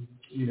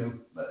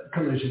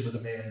collision with a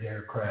manned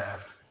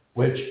aircraft,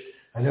 which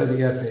I know the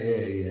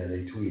FAA,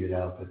 they tweeted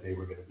out that they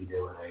were going to be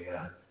doing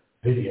a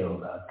video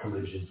about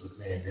collisions with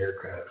manned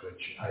aircraft,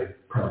 which I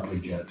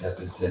promptly jumped up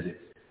and said,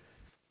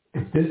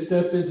 if this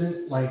stuff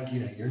isn't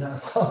you're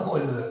not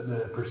following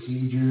the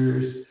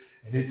procedures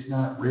and it's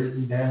not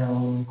written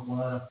down,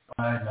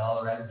 quantified, and all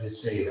of that,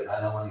 just say it.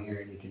 I don't want to hear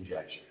any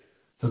conjecture.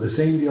 So the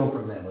same deal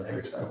from them.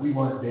 When we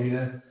want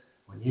data,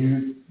 when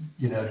you're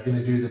going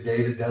to do the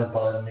data dump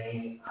on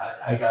me,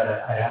 I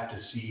have to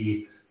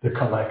see the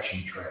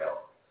collection trail.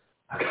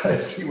 I got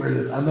to see where it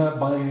is. I'm not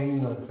buying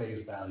anything on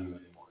face value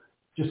anymore.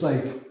 Just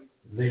like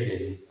They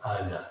didn't.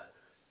 I'm not.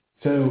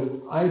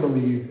 So I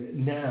believe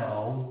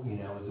now,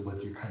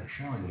 what you're kind of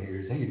showing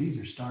here is, hey, these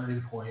are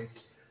starting points,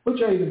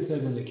 which I even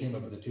said when they came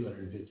up with the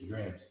 250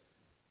 grams.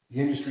 The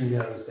industry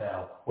knows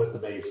now what the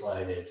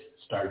baseline is.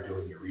 Start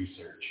doing your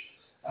research.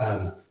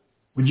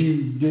 Would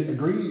you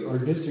agree or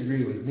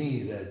disagree with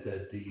me that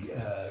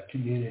the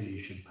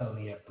community should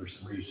pony up for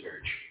some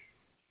research?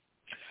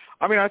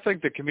 I mean, I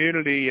think the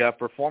community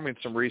performing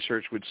some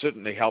research would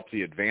certainly help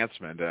the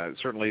advancement.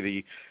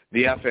 Certainly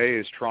the FAA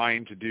is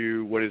trying to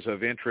do what is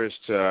of interest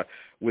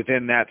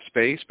within that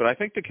space, but I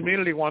think the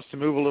community wants to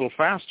move a little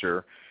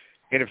faster.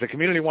 And if the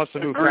community wants to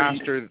move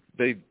faster,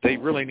 they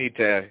really need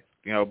to,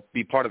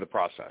 be part of the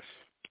process.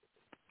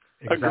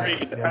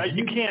 Exactly. Agreed.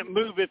 You can't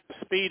move at the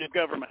speed of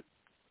government.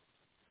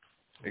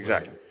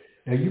 Exactly.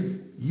 Now,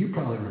 you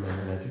probably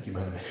remember, and I think you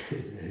might have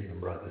even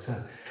brought this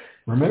up.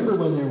 Remember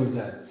when there was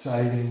that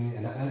sighting,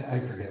 and I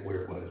forget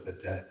where it was,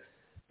 but that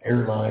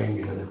airline,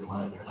 they're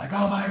flying, they're like,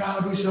 oh my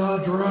God, we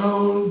saw a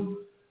drone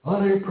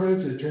on the approach.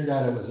 It turned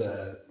out it was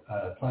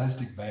a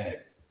plastic bag.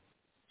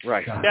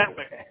 Right. That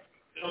way.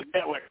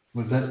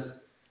 Was it?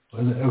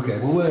 Okay,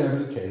 well, whatever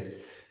the case.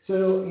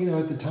 So,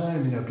 at the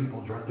time,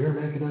 people drunk, they're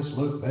making us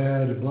look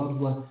bad and blah, blah,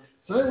 blah.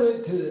 So I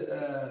went to,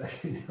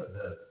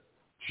 the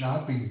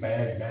Shopping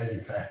Bag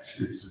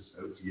Manufacturers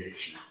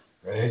Association,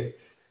 right?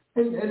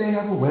 And they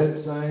have a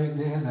website, and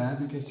they have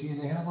advocacy,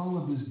 and they have all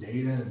of this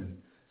data and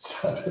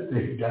stuff that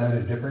they've done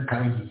and different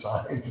kinds of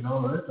science and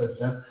all that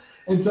stuff.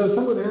 And so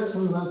someone asked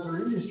them about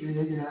their industry,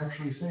 they can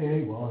actually say,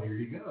 hey, well, here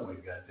you go.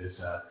 We've got this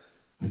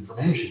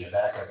information to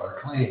back up our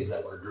claims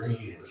that we're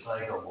green and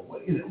recyclable,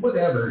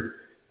 whatever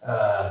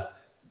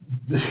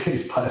this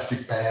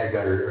plastic bag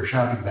or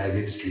shopping bag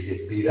industry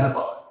gets beat up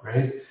on,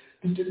 right?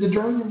 The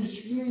drone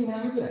industry, you don't even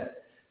have that.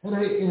 And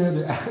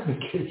the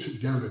advocates who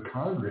go to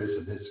Congress,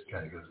 and this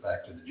kind of goes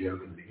back to the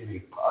joke in the beginning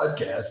of the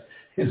podcast,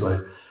 is like,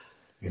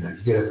 you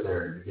get up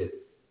there and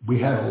we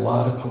have a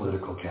lot of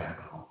political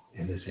capital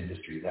in this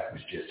industry that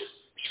was just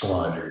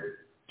squandered.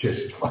 They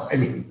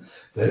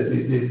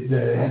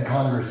had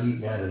Congress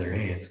eating out of their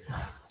hands.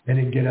 And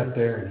they'd get up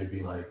there and they'd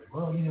be like,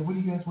 well, what do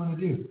you guys want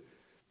to do?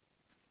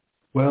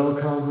 Well,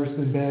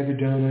 Congressman Bag of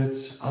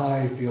Donuts,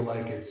 I feel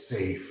like it's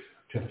safe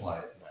to fly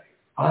at night.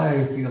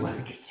 I feel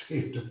like it's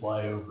safe to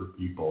fly over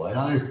people. And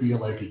I feel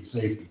like it's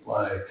safe to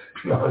fly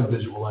beyond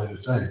visual line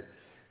of sight.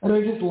 And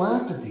I just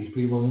laughed at these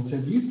people and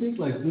said, you think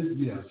like this,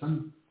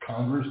 some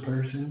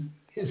congressperson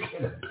is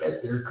going to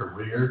bet their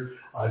career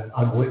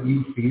on what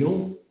you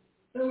feel?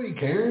 Nobody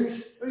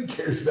cares. Nobody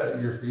cares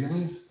about your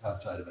feelings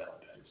outside of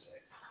Valentine's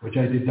Day, which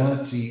I did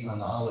not see on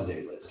the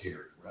holiday list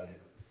here, right?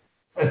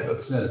 I'm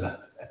upset about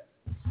that.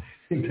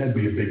 I think that'd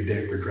be a big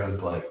day for drug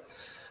play.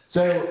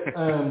 So,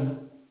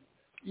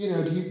 do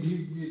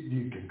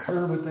you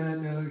concur with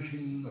that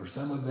notion or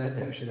some of that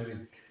notion? I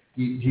mean,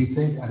 do you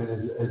think, as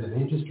an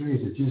industry,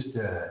 is it just,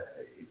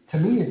 to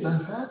me, it's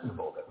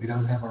unfathomable that we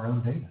don't have our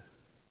own data?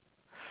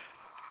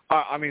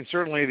 I mean,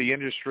 certainly the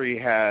industry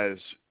has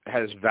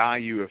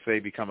value if they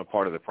become a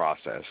part of the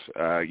process.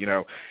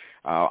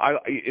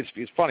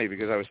 It's funny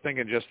because I was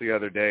thinking just the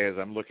other day as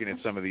I'm looking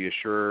at some of the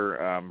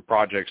Assure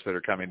projects that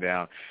are coming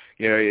down,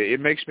 it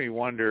makes me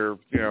wonder,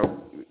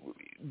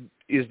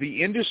 is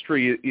the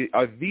industry,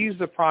 are these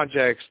the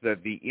projects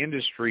that the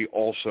industry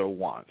also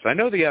wants? I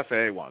know the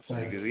FAA wants them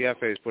because the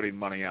FAA is putting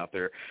money out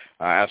there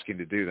asking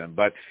to do them.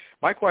 But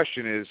my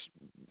question is,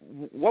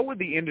 what would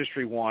the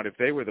industry want if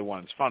they were the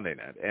ones funding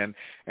it? And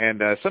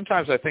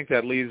sometimes I think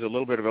that leaves a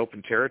little bit of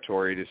open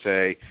territory to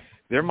say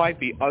there might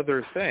be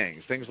other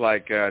things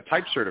like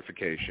type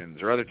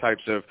certifications or other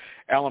types of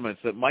elements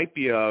that might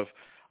be of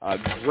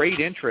great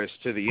interest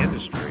to the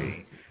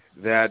industry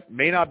that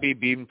may not be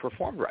being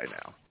performed right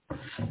now.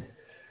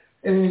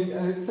 And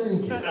I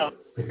think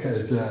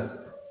because,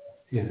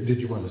 did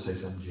you want to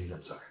say something, Gene?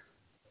 I'm sorry.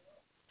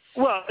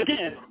 Well,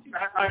 again,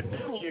 I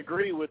totally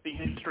agree with the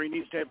industry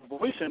needs to have a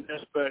voice in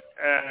this, but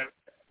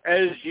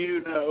as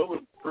you know,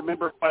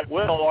 remember quite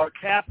well, our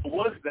cap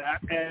was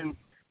that, and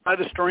by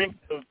the strength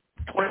of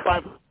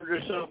 2,500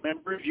 or so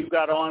members, you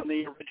got on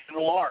the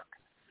original ARC.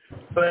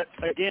 But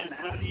again,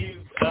 how do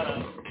you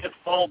get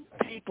all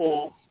the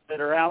people that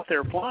are out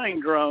there flying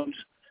drones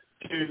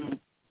to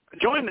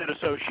join that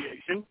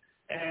association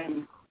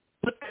and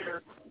put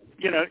their,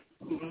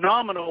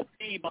 nominal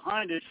fee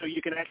behind it so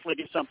you can actually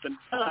get something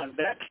done?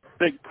 That's the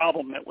big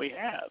problem that we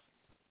have.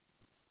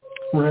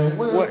 Right.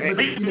 Well,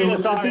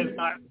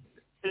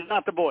 is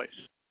not the voice.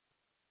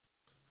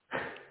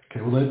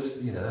 Okay, well,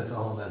 that's a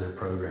whole other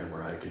program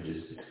where I could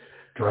just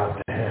drop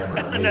the hammer.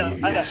 I know,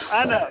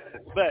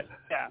 but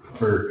yeah.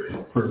 For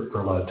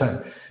a lot of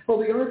time. Well,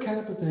 the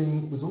RCAPA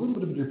thing was a little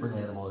bit of a different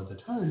animal at the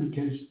time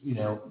because,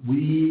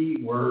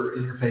 we were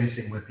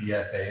interfacing with the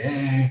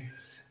FAA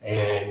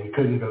and we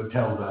couldn't go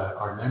tell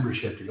our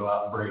membership to go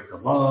out and break the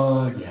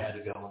law. You had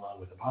to go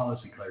along with the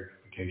policy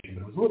clarification,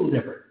 but it was a little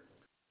different.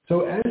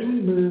 So as we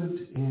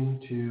moved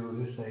into,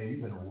 let's say,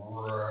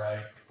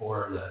 right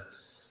before the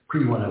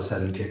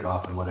pre-107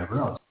 kickoff and whatever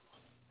else,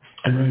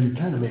 and Ray, you're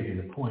kind of making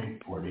the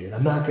point for me, and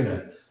I'm not going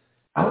to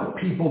out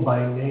people by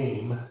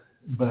name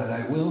But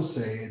I will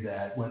say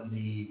that when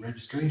the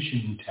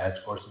registration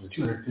task force and the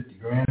 250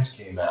 grams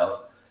came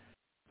out,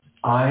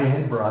 I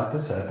had brought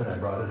this up, and I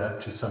brought it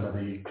up to some of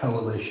the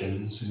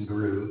coalitions and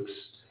groups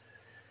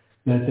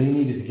that they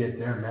needed to get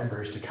their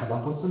members to come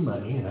up with some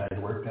money, and I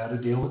had worked out a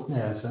deal with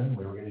NASA, and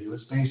we were going to do a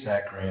Space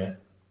Act grant,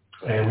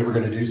 and we were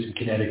going to do some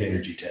kinetic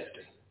energy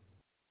testing.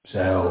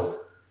 So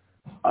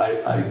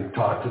I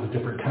talked to the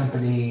different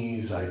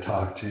companies, I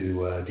talked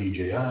to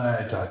DJI,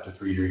 I talked to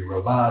 3D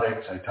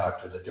Robotics, I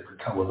talked to the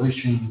different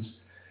coalitions,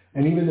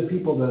 and even the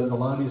people, the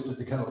lobbyists at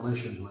the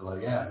coalitions were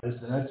like, yeah,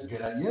 that's a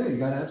good idea. You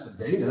got to have some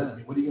data. I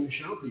mean, what are you going to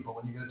show people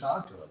when you're going to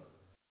talk to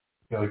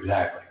them?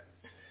 Exactly.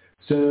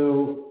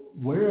 So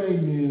where I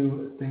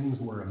knew things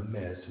were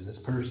amiss, and this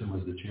person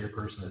was the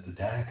chairperson at the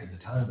DAC at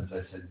the time, is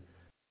I said,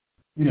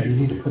 you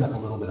need to put up a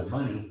little bit of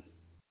money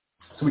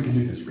so we can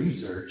do this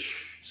research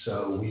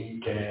so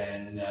we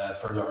can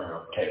further our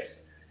own case.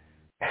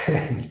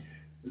 And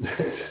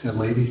the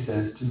lady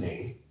says to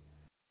me,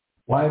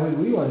 why would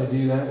we want to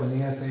do that when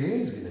the FAA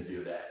is going to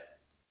do that?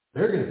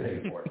 They're going to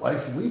pay for it.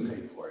 Why should we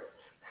pay for it?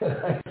 And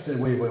I said,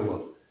 wait.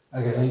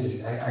 I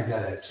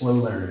got a slow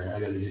learner. I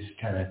got to just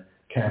kind of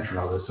capture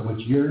all this. So what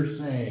you're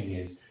saying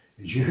is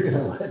you're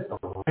going to let the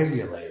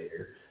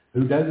regulator,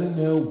 who doesn't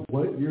know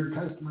what your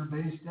customer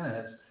base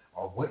does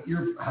or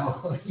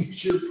how to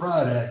use your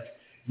product,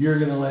 you're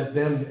going to let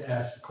them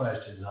ask the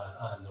questions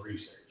on the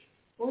research.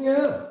 Well,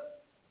 yeah.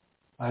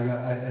 I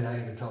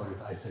even told her,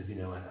 I said,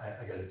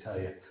 I got to tell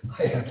you,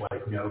 I have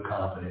no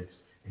confidence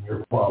in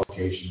your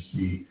qualifications to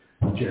be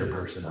the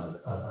chairperson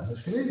on this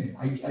committee.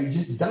 I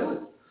just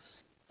don't.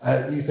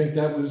 You think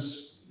that was,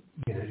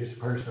 just a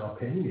personal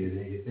opinion?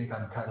 You think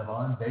I'm kind of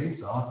on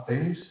base, off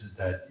base? Is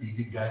that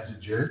you guy's a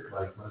jerk,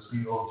 like most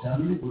people will tell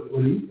you?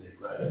 What do you think,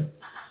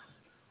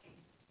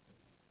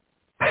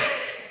 right?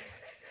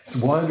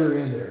 Wander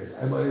in there.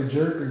 Am I a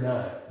jerk or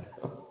not?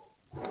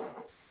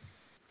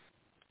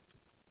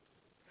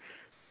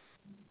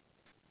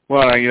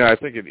 Well, I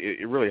think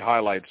it really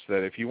highlights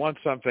that if you want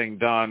something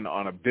done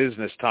on a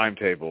business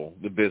timetable,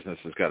 the business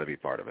has got to be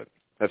part of it.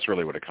 That's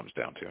really what it comes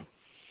down to.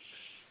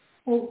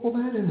 Well,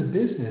 that in the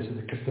business,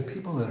 because the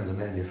people that are the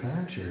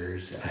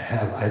manufacturers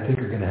I think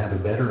are going to have a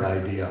better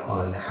idea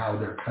on how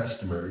their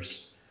customers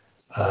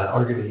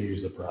are going to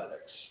use the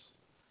products,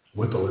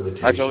 what the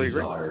limitations I totally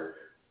agree. are,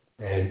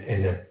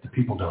 and the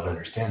people don't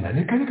understand that. And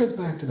it kind of goes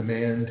back to the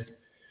manned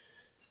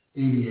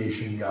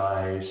aviation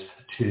guys,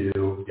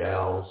 to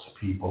gals,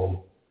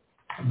 people.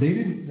 They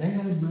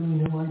had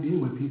really no idea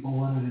what people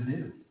wanted to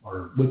do,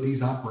 or what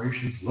these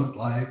operations looked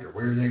like, or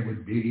where they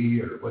would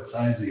be, or what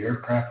size the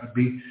aircraft would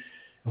be.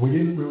 And we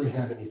didn't really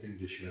have anything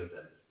to show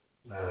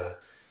them.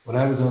 When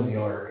I was on the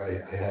Ark,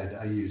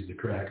 I used the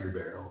Cracker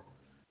Barrel,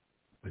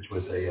 which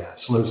was a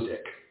slow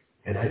stick,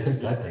 and I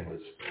think that thing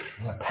was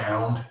a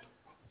pound,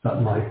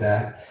 something like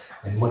that.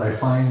 And when I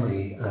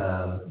finally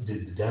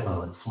did the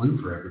demo and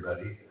flew for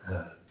everybody,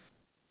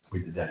 we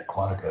did that at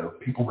Quantico,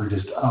 people were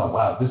just, oh,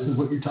 wow, this is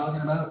what you're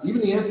talking about?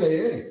 Even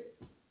the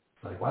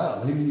FAA. Like,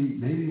 wow, maybe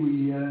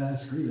we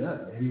screwed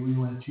up. Maybe we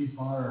went too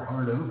far or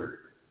hard over,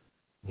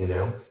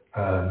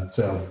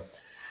 So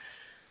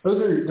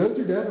those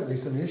are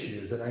definitely some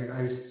issues. And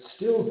I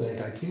still think,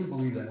 I can't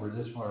believe that we're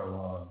this far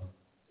along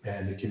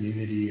and the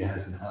community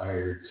hasn't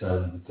hired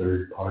some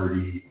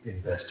third-party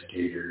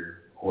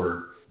investigator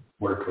or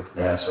worked with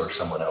NASA or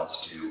someone else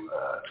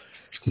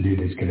to do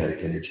this kinetic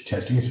energy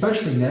testing,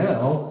 especially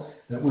now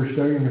that we're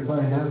starting to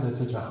find out that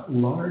such a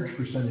large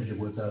percentage of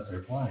what's out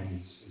there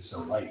flying is so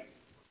light.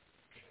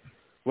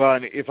 Well,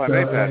 and if I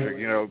may, Patrick,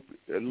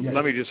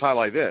 let me just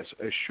highlight this.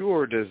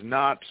 Assure does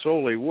not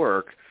solely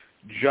work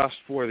just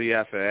for the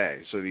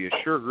FAA. So the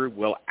Assure group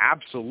will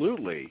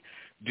absolutely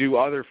do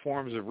other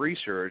forms of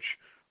research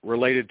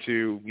related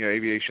to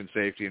aviation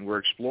safety, and we're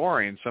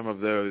exploring some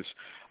of those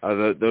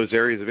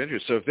areas of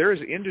interest. So if there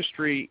is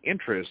industry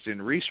interest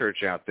in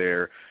research out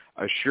there,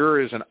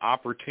 Assure is an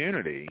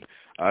opportunity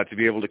to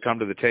be able to come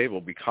to the table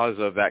because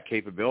of that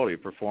capability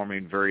of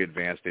performing very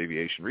advanced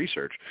aviation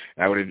research.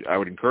 And I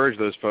would encourage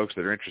those folks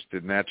that are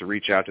interested in that to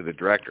reach out to the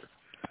director.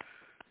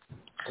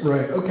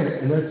 Right. Okay.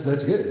 And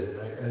that's good.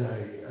 And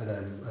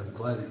I'm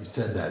glad that you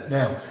said that.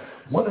 Now,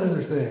 one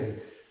other thing,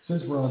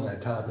 since we're on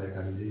that topic,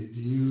 I mean, do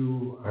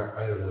you?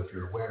 I don't know if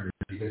you're aware.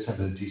 Do you guys have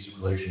a decent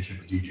relationship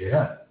with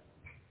DJI?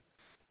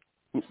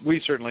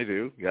 We certainly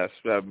do. Yes.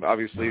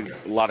 Obviously,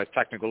 a lot of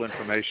technical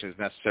information is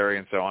necessary,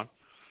 and so on.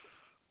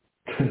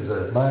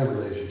 Because my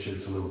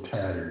relationship's a little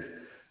tattered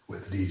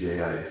with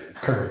DJI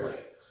currently,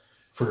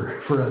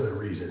 for other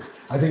reasons.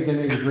 I think they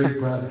make a great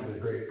product with a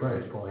great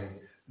price point,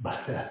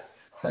 but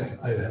I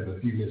have a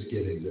few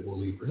misgivings that we'll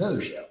leave for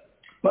another show.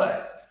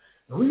 But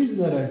the reason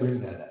that I bring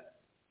that up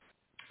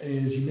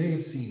is you may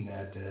have seen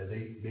that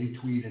they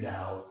tweeted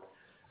out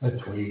a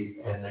tweet,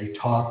 and they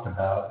talked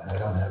about, and I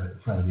don't have it in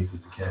front of me because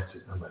the cat's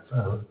sitting on my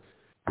phone,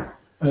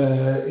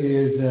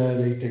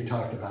 they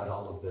talked about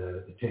all of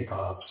the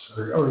takeoffs,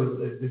 or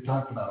they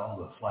talked about all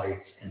the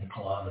flights and the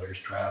kilometers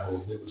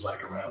traveled. It was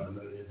like around the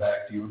moon and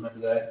back. Do you remember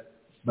that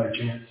by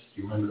chance?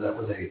 Do you remember that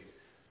when they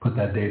put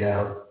that data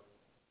out?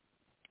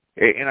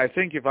 And I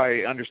think if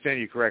I understand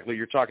you correctly,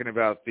 you're talking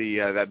about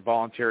the that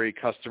voluntary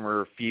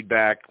customer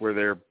feedback where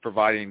they're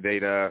providing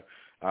data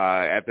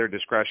at their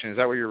discretion. Is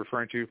that what you're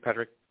referring to,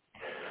 Patrick?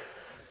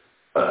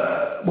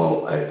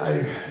 Well,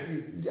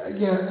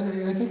 yeah,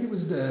 and I think it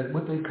was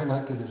what they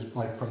collected is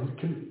like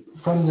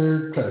from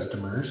their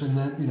customers, and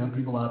then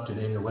people opted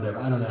in or whatever.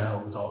 I don't know how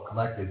it was all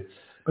collected,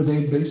 but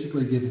they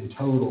basically given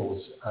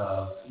totals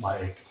of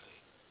like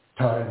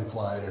time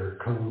flight or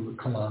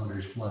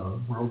kilometers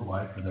flown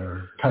worldwide for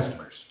their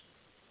customers.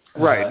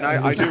 Right, and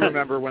I do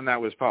remember when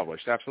that was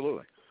published.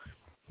 Absolutely.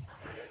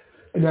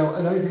 No,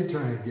 and I did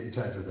try and get in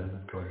touch with them,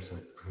 of course.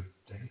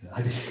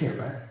 I didn't hear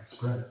back.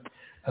 That's right.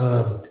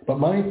 But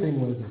my thing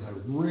was, is I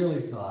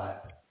really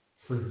thought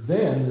for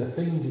them, the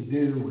thing to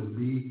do would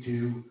be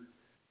to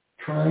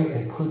try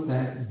and put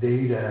that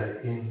data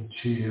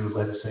into,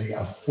 let's say,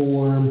 a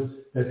form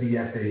that the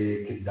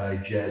FAA could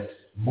digest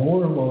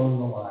more along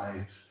the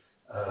lines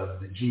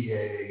of the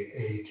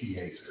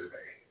GA-ATA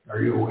survey.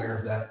 Are you aware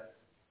of that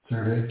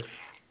survey?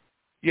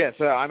 Yes,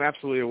 I'm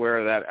absolutely aware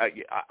of that.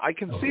 I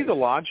can see the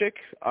logic.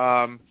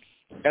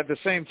 At the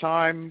same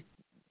time,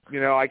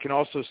 I can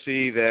also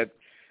see that,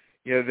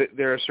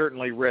 there are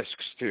certainly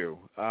risks too.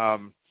 At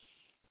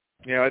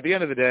the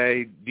end of the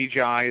day,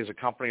 DJI is a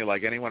company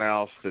like anyone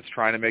else that's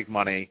trying to make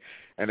money,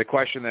 and the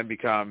question then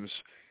becomes,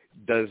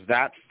 does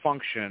that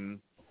function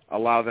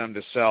allow them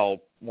to sell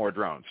more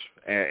drones?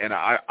 And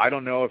I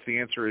don't know if the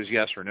answer is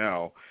yes or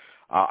no.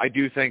 I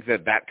do think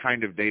that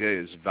kind of data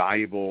is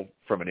valuable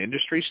from an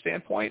industry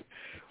standpoint.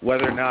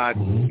 Whether or not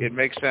it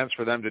makes sense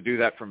for them to do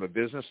that from a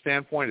business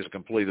standpoint is a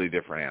completely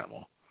different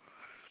animal.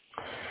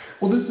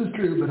 Well, this is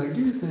true, but I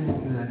do think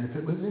that if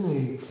it was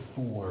in a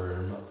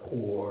form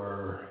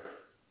or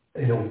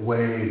in a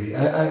way,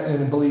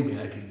 and believe me,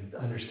 I can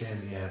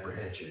understand the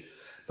apprehension,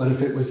 but if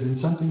it was in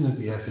something that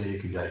the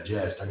FAA could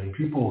digest,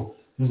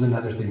 this is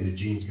another thing that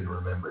Gene's going to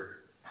remember.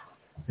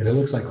 And it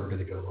looks like we're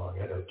going to go long.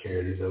 I don't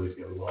care. These always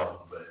go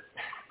long, but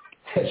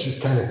it's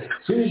just kind of, as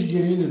soon as you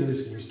get into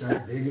this and you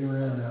start digging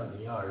around out in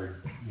the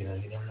yard, you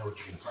never know what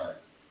you're going to find.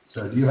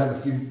 So do you have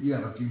a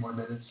few more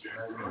minutes?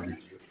 Or do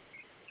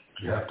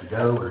you have to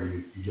go, or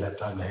you have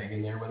time to hang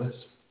in there with us?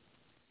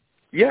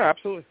 Yeah,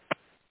 absolutely.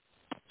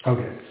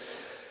 Okay.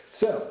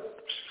 So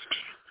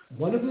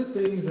one of the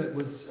things that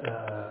was,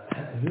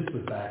 and this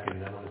was back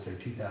in, I want to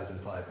say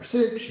 2005 or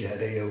 6, you had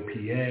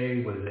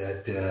AOPA was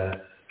at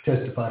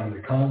testifying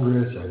to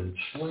Congress and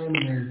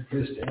slamming their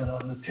fist down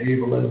on the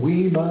table, and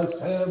we must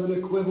have an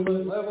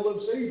equivalent level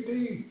of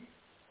safety.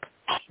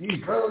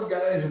 These drone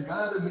guys have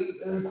got to meet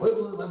an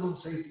equivalent level of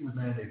safety with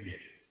manned aviation.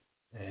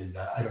 And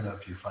I don't know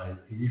if are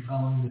you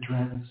following the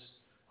trends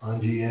on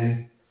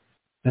GA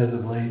as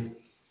of late?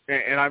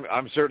 And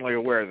I'm certainly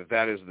aware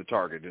that is the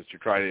target, is to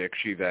try to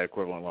achieve that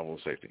equivalent level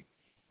of safety.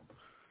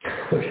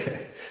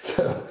 Okay.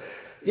 So,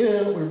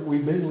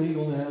 we've been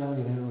legal now,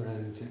 we're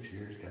in 6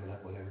 years, coming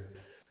up,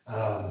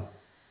 whatever.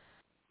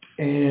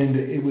 And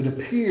it would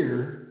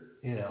appear,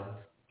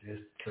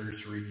 just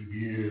cursory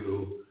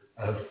view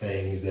of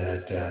things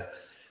that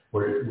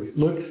where it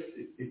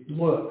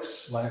looks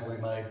like we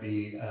might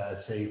be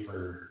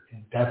safer,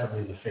 definitely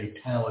in the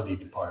fatality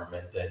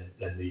department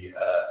than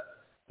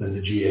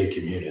the GA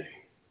community.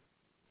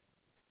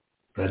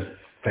 But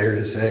fair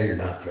to say or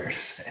not fair to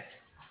say?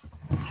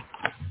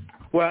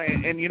 Well,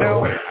 and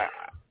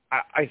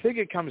I think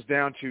it comes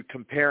down to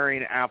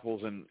comparing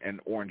apples and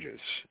oranges.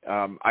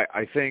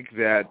 I think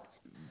that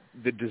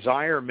the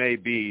desire may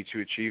be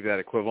to achieve that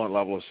equivalent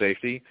level of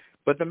safety,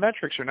 but the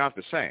metrics are not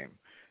the same.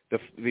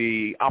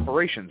 The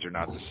operations are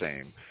not the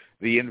same.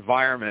 The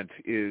environment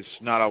is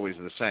not always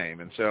the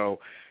same. And so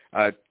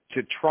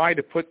to try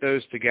to put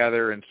those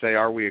together and say,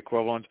 are we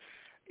equivalent,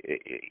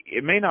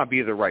 it may not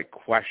be the right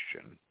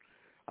question.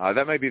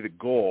 That may be the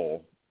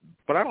goal,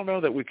 but I don't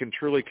know that we can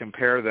truly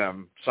compare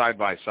them side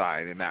by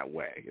side in that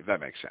way, if that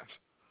makes sense.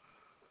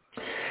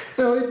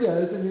 No, it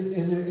does, and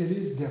it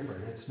is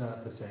different. It's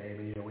not the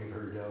same. We've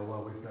heard,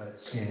 we've got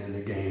skin in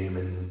the game,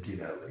 and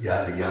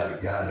yada yada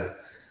yada.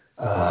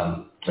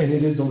 And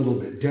it is a little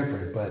bit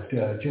different, but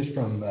just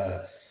from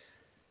the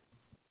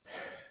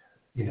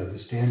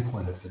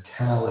standpoint of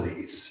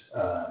fatalities,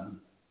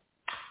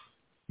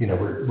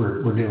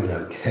 we're doing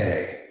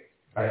okay.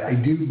 I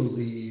do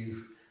believe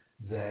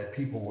that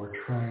people were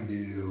trying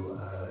to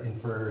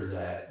infer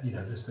that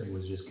this thing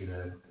was just going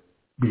to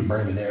be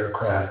bringing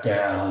aircraft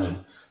down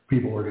and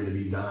people were going to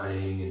be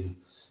dying,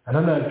 and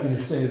I'm not going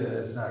to say that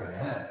it's not going to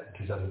happen,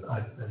 because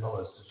I know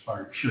as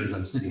sure as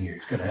I'm sitting here,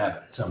 it's going to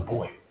happen at some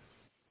point.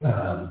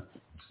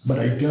 But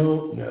I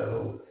don't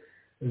know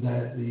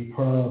that the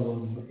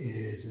problem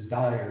is as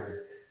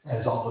dire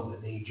as all of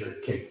the knee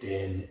jerk kicked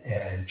in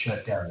and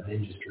shut down an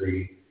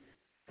industry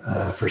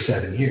for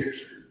 7 years,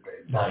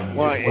 9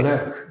 years,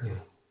 whatever.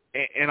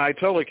 And I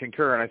totally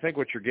concur. And I think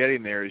what you're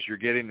getting there is you're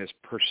getting this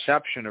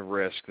perception of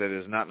risk that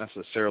is not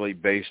necessarily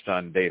based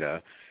on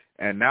data.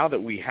 And now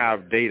that we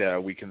have data,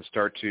 we can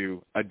start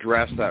to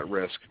address that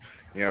risk,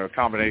 a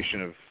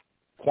combination of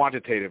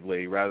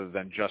quantitatively rather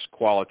than just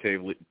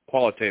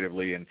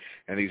qualitatively and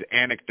these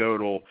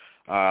anecdotal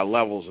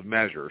levels of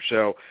measure.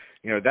 So,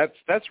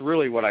 that's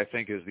really what I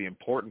think is the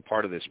important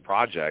part of this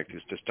project,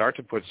 is to start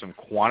to put some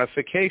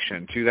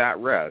quantification to that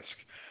risk,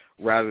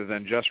 rather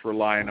than just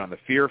relying on the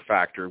fear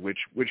factor, which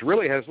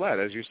really has led,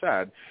 as you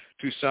said,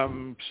 to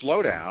some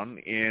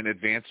slowdown in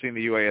advancing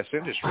the UAS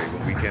industry.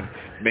 When we can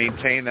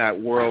maintain that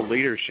world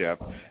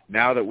leadership,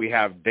 now that we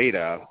have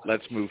data,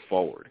 let's move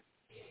forward.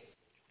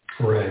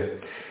 Right.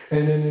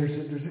 And then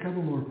there's a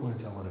couple more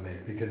points I want to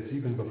make, because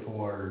even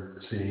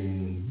before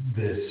seeing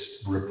this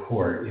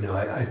report,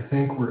 I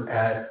think we're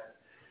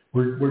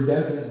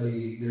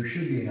definitely, there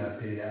should be enough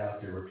data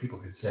out there where people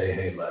could say,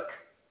 hey, look,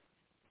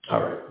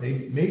 all right,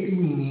 maybe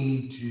we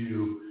need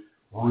to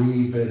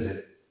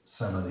revisit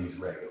some of these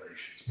regulations.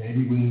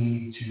 Maybe we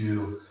need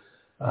to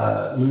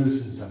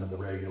loosen some of the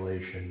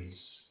regulations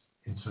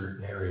in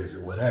certain areas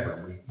or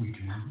whatever. We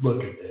can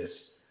look at this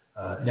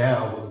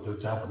now with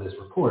the top of this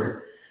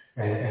report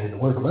and the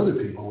work of other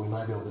people. We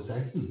might be able to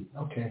say,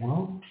 okay,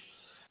 well,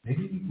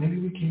 maybe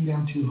we came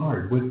down too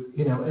hard.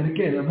 And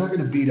again, I'm not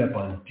going to beat up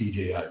on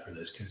DJI for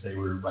this, because they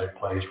were right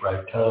place,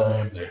 right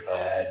time. They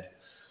had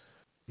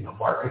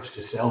markets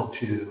to sell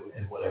to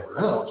and whatever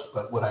else.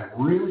 But what I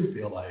really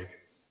feel like,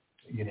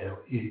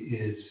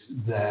 is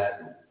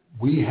that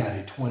we had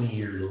a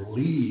 20-year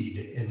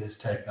lead in this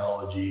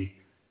technology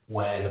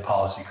when the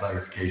policy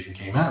clarification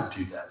came out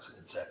in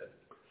 2007.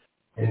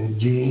 And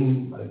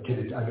Gene,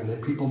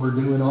 people were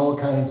doing all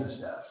kinds of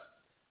stuff.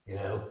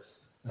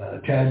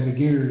 Chad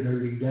McGear had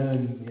already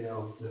done,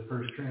 the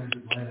first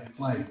transatlantic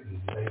flight in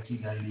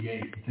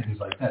 1998 and things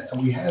like that. So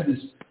we had this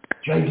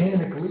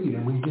gigantic lead,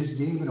 and we just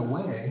gave it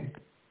away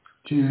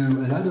to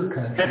another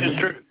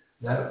country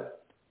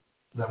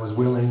that was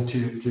willing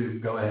to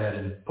go ahead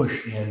and push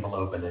the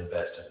envelope and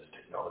invest in this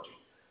technology.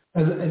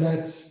 And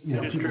that's,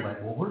 people are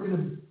like, well, we're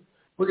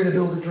gonna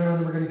build a drone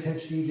and we're gonna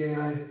catch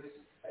DJI.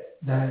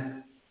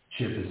 That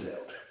ship has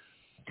sailed.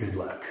 Good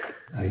luck.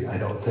 I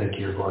don't think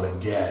you're going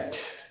to get.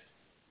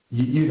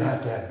 You'd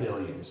have to have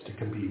billions to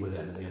compete with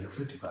them in the under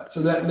 55.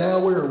 So that now,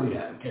 where are we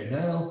at? Okay,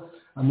 now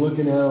I'm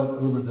looking out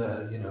over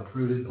the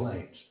fruited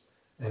plains.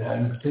 And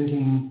I'm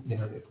thinking,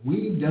 if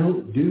we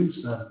don't do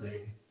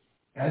something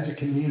as a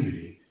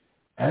community,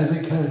 as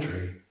a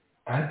country,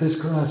 at this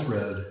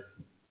crossroad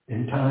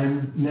in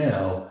time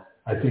now,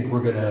 I think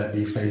we're going to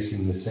be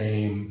facing the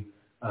same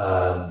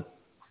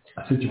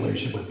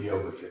situation with the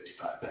over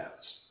 55 pounds.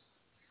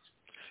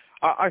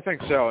 I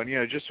think so. And,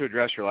 just to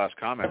address your last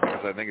comment,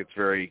 because I think it's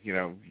very,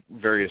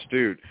 very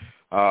astute,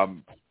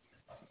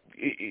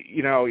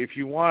 if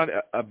you want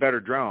a better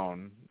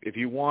drone, if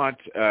you want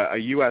a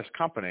U.S.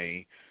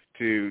 company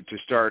to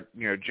start,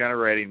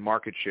 generating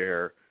market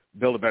share,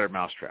 build a better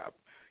mousetrap.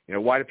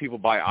 Why do people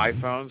buy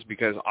iPhones?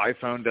 Because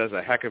iPhone does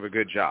a heck of a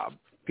good job.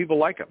 People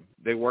like them.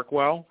 They work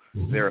well.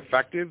 They're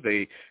effective.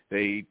 They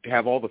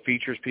have all the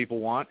features people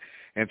want.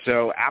 And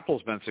so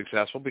Apple's been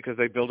successful because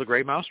they build a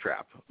great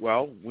mousetrap.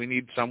 Well, we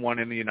need someone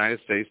in the United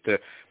States to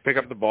pick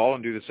up the ball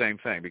and do the same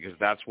thing, because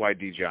that's why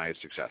DJI is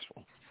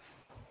successful.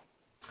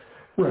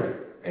 Right.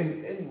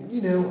 And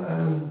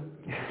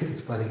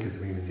it's funny because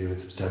we've been doing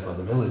some stuff on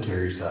the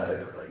military side.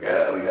 We're like,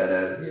 oh, we got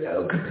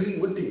to,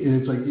 compete with the,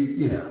 and it's like,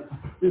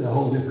 it's a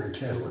whole different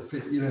kettle of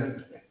fish.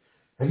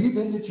 Have you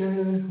been to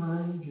China,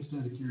 Ryan, just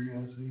out of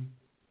curiosity?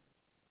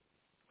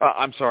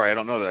 I'm sorry, I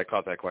don't know that I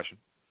caught that question.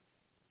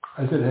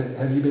 I said,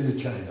 have you been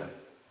to China?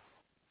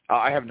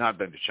 I have not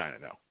been to China,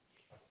 no.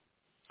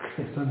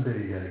 Someday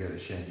you got to go to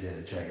Shenzhen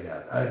and check it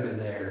out. I've been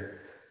there.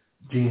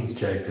 Gene's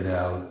checked it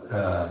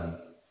out.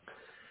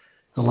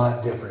 It's a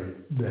lot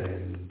different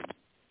than,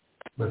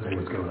 let's say,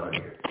 what's going on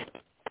here.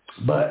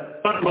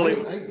 But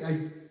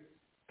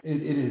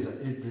it is.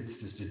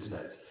 It's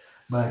nuts.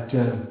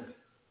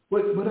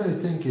 But what I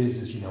think is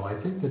I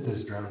think that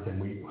this drone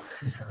thing,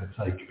 it's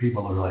like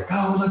people are like,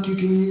 oh, look, you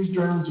can use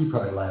drones. You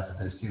probably laugh at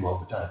this too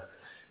all the time.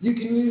 You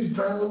can use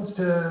drones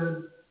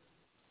to,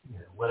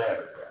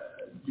 whatever,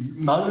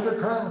 monitor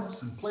crops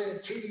and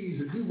plant trees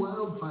and do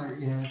wildfire.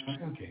 It's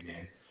like, okay,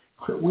 man,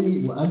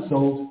 I'm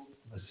sold.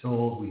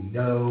 We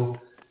know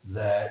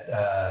that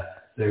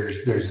there's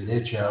a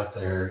niche out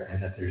there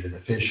and that there's an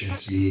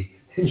efficiency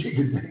and you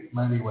can make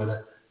money with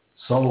it.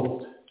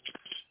 Sold.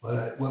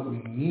 But what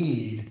we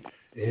need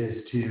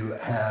is to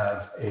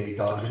have a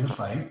dog in the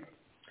fight.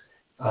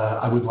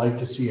 I would like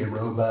to see a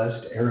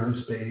robust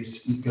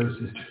aerospace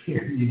ecosystem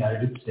here in the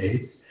United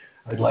States.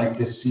 I'd like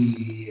to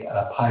see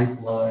a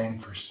pipeline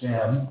for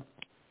STEM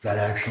that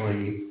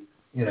actually,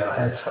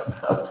 has something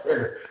out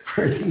there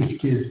for these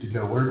kids to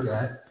go work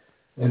at.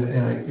 And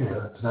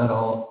it's not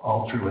all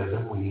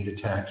altruism. We need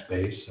a tax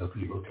base so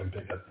people can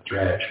pick up the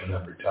trash when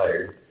I'm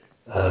retired.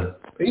 But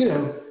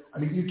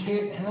you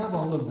can't have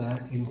all of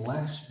that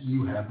unless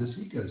you have this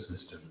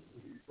ecosystem.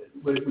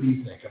 What do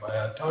you think? Am I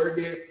on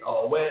target?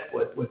 All wet?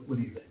 What do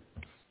you think?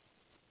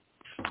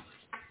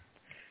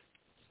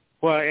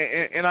 Well,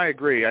 and I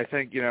agree. I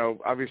think,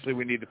 obviously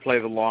we need to play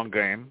the long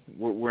game.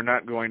 We're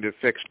not going to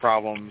fix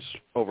problems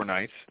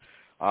overnight.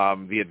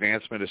 The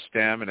advancement of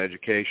STEM and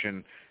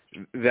education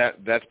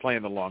that's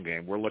playing the long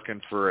game. We're looking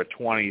for a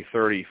 20,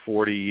 30,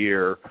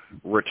 40-year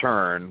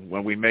return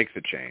when we make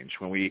the change,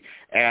 when we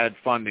add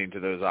funding to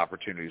those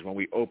opportunities, when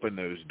we open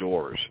those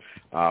doors.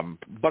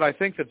 But I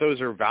think that those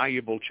are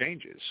valuable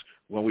changes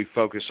when we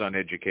focus on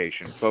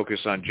education, focus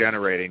on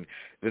generating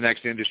the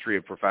next industry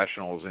of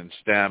professionals in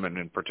STEM and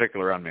in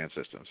particular unmanned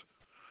systems.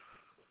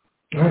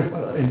 All right,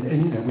 well, and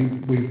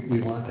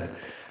we want that.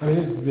 I mean,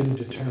 it's been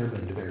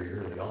determined very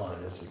early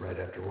on. This is right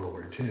after World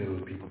War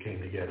II. People came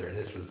together, and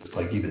this was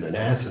like even the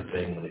NASA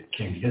thing when it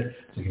came together.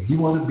 It's like if you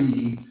want to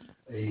be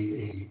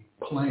a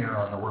player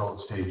on the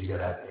world stage, you got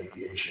to have an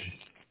aviation,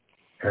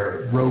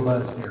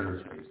 robust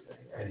aerospace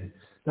thing, and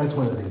that's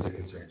one of the things that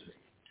concerns me.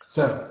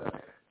 So,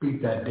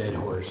 beat that dead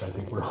horse. I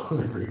think we're all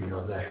agreeing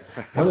on that.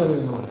 One other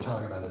thing I want to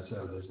talk about is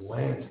this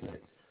Lance thing.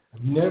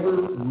 I've never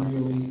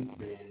really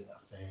been a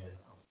fan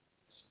of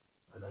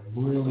this, and I'm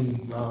really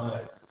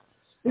not.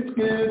 It's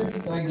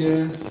good, I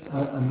guess.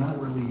 I'm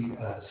not really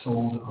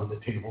sold on the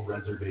table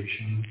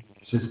reservation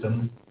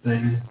system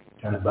thing.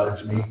 Kind of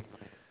bugs me.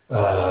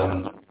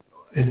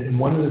 And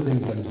one of the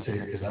things I'm going to say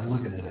here, because I'm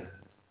looking at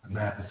a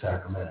map of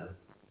Sacramento,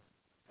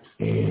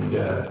 and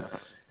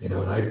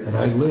and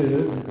I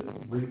live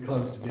really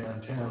close to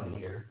downtown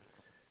here,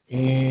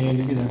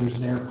 and there's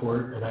an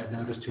airport, and I've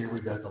noticed here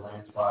we've got the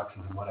Lance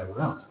boxes and whatever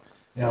else.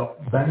 Now,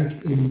 back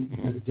in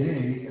the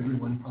day,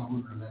 everyone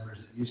probably remembers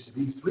it used to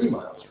be 3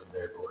 miles from the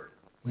airport.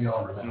 We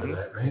all remember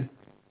that, right?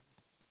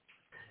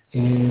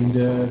 And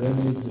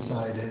then they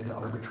decided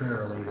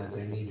arbitrarily that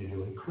they needed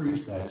to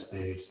increase that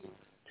space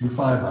to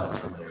 5 miles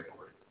from the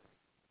airport.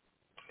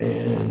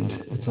 And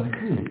it's like,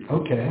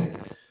 okay,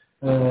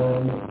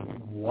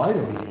 why do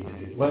we need to do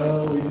it?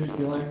 Well, we just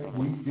feel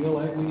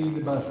like we need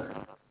the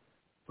buffer.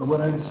 But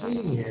what I'm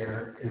seeing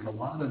here is a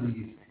lot of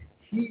these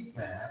heat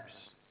maps,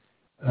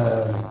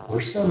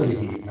 or some of the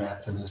heat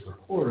maps in this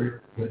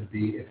report would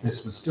be, if this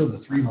was still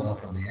the 3 mile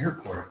from the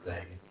airport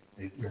thing,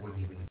 there wouldn't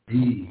even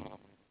be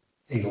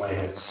a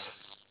Lance,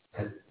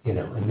 a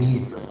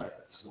need for Lance.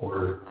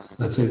 Or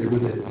let's say it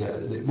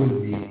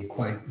wouldn't be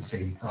quite the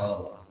same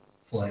problem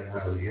flying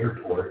around the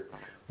airport,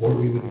 or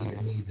we wouldn't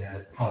even need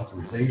that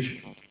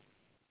authorization.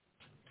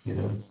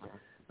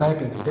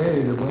 Back in the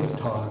day, there was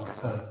talk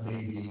of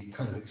maybe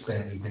kind of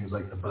expanding things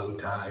like the bow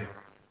tie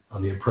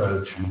on the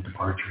approach and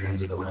departure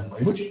into the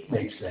runway, which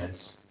makes sense.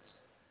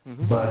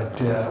 Mm-hmm. But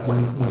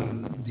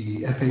when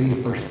the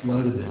FAA first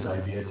floated this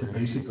idea, so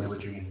basically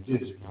what you're going to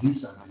do is do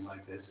something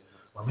like this,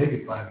 or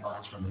maybe 5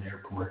 miles from an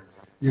airport,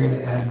 you're going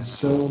to add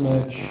so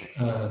much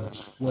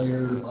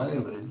square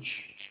mileage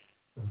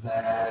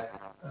that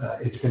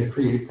it's going to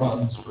create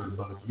problems for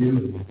both you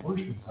and the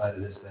enforcement side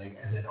of this thing,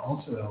 and then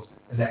also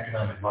an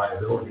economic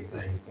viability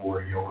thing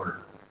for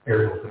your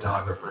aerial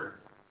photographer.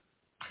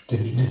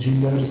 Did you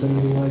notice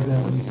anything like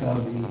that when you saw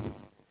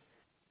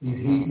these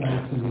heat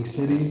maps in these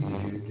cities?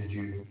 Did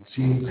you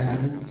see any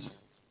patterns?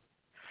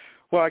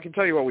 Well, I can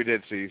tell you what we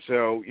did see.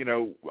 So,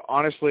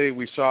 honestly,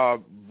 we saw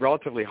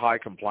relatively high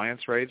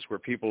compliance rates where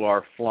people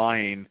are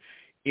flying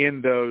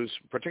in those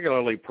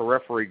particularly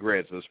periphery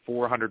grids, those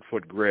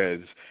 400-foot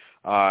grids,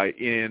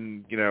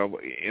 in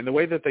the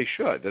way that they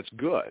should. That's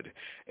good.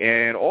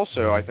 And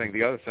also, I think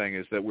the other thing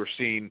is that we're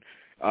seeing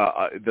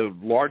the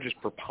largest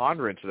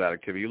preponderance of that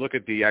activity. You look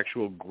at the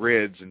actual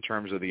grids in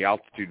terms of the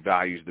altitude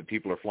values that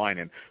people are flying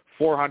in.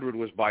 400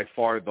 was by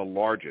far the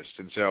largest.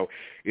 And so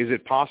is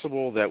it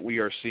possible that we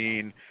are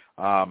seeing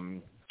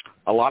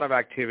a lot of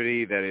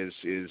activity that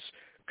is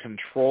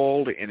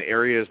controlled in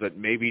areas that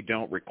maybe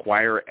don't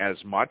require as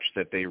much,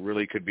 that they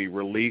really could be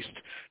released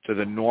to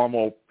the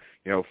normal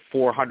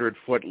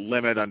 400-foot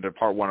limit under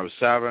Part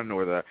 107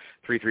 or the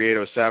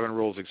 33807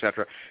 rules, et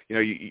cetera?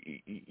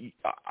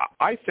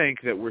 I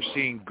think that we're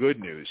seeing good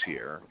news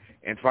here,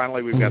 and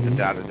finally we've got the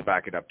data to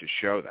back it up to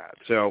show that.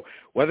 So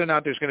whether or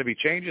not there's going to be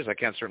changes, I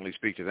can't certainly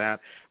speak to that,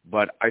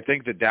 but I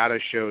think the data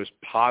shows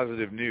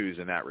positive news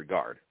in that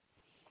regard.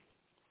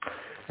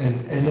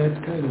 And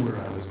that's kind of where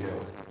I was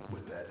going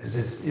with that. Is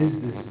this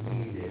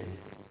needed?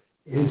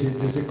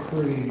 Does it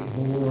create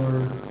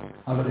more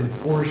of an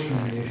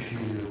enforcement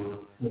issue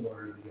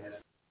for the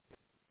S?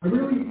 I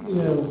really,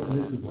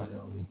 this is my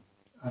own.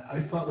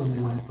 I thought when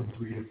they went from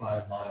 3 to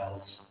 5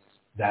 miles,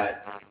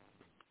 that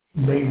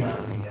may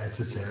not be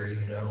necessary.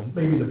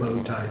 Maybe the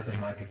bow tie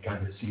thing, I could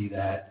kind of see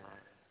that.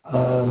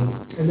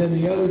 And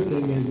then the other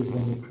thing is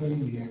when they clean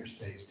the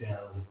airspace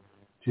down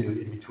to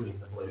in between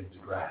the blades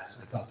of grass,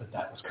 I thought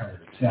that was kind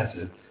of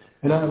excessive.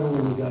 And not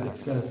only was that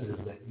excessive,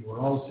 that you were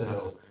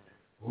also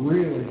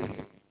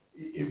really,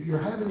 if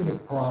you're having a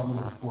problem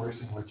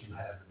enforcing what you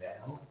have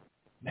now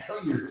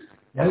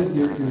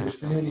you're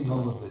expanding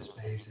all of this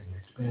space and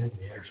you're expanding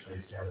the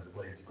airspace down to the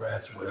blades of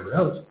grass or whatever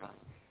else.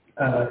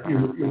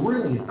 You're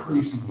really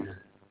increasing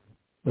your,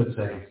 let's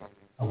say,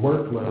 a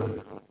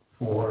workload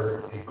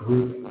for a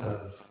group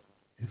of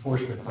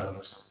enforcement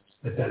folks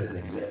that doesn't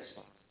exist.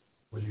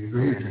 Would you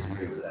agree or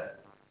disagree with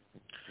that?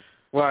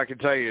 Well, I can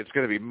tell you it's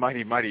going to be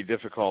mighty, mighty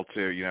difficult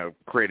to,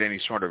 create any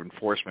sort of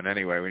enforcement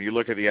anyway. When you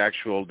look at the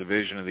actual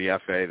division of the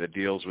FAA that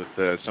deals with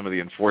some of the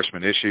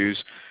enforcement issues,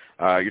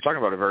 you're talking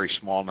about a very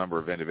small number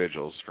of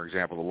individuals. For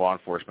example, the Law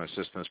Enforcement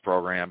Assistance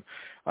Program.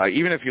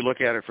 Even if you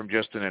look at it from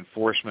just an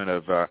enforcement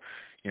of,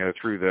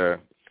 through the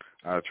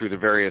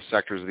various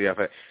sectors of the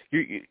FAA,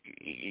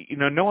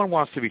 no one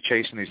wants to be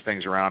chasing these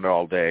things around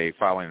all day,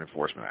 filing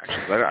enforcement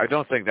actions. I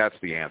don't think that's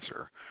the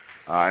answer,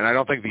 and I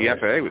don't think the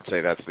FAA would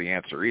say that's the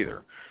answer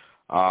either.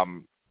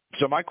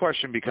 So my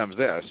question becomes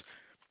this: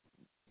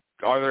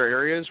 are there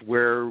areas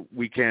where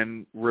we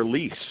can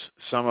release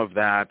some of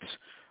that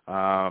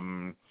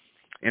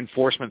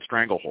enforcement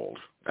stranglehold?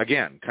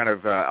 Again, kind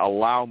of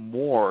allow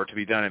more to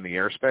be done in the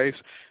airspace.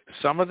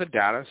 Some of the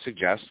data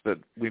suggests that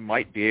we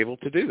might be able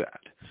to do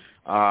that.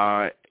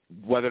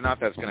 Whether or not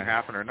that's going to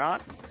happen or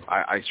not,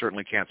 I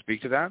certainly can't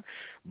speak to that.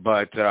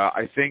 But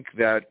I think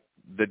that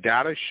the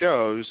data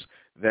shows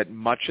that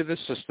much of the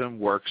system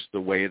works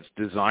the way it's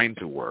designed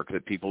to work,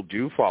 that people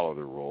do follow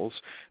the rules,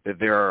 that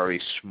there are a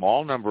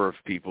small number of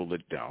people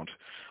that don't.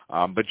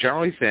 But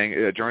generally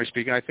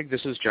speaking, I think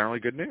this is generally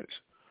good news.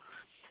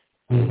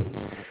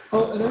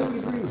 Well, and I would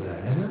agree with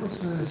that. And that was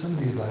some of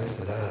the advice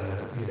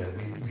that we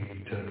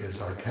took as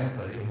our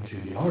Kappa into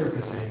the ARC,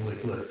 is saying, look,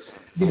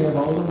 you can have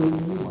all the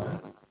rules you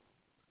want.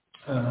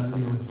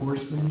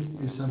 Enforcement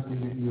is something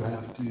that you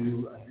have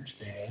to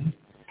understand.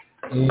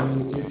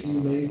 And if you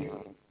make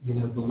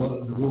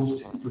the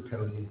rules too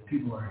draconian,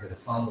 people aren't going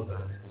to follow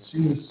them. And as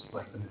soon as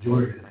the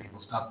majority of the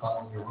people stop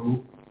following your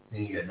rule,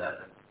 then you get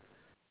nothing.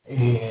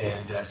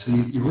 And so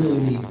you really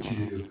need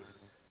to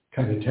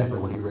kind of temper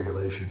what your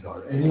regulations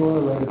are. And you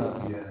are right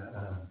about the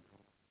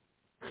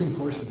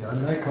enforcement. I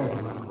mean, I call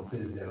them a little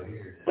fizz out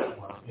here.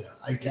 Well,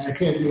 I can't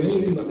do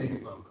anything but make a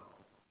phone call.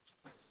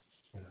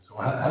 So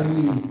how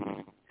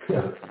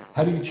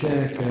do you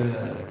check,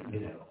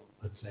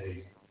 let's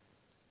say,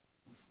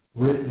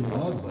 written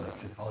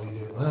logbooks if all you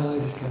do? Well, I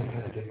just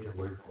kind of take their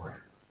word for it.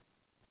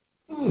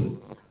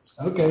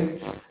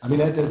 Okay. I mean,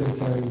 that doesn't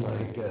sound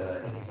like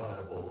any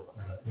viable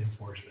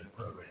enforcement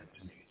program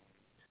to me.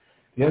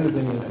 The other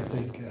thing that I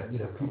think,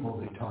 people,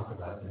 they talk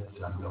about,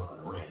 and I'm going on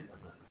a rant,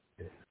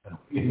 I don't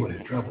get anyone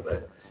in trouble,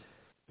 but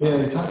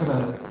they talk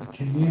about the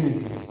community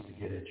needs to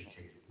get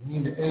educated. We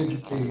need to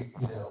educate,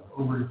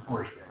 over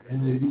enforcement, and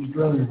these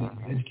drones need to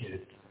be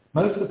educated.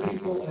 Most of the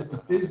people at the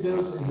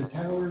FISDOs and the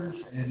towers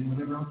and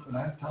whatever else that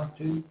I've talked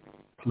to,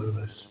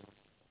 clueless.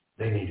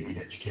 They need to be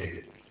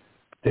educated.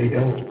 They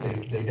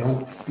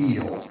don't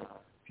feel.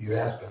 If you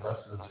ask them,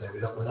 most of them say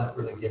we're not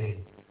really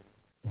getting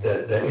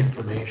the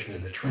information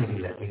and the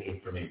training that we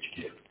need from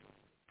HQ.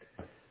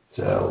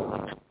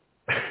 So,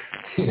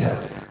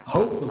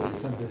 hopefully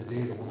some of this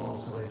data will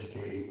also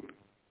educate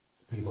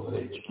people at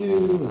HQ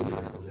and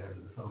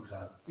the folks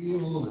out in the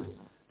field, and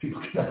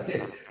people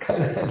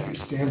kind of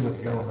understand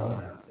what's going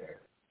on out there.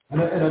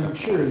 And I'm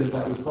sure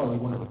that was probably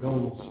one of the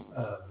goals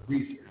of the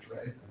research,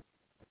 right?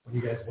 When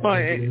you guys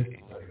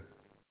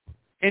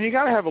and you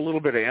got to have a little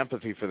bit of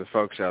empathy for the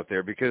folks out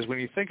there, because when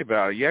you think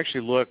about it, you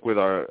actually look with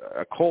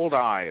a cold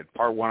eye at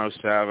Part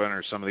 107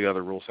 or some of the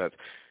other rule sets.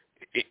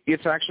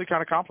 It's actually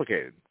kind of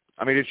complicated.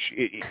 I mean,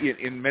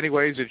 in many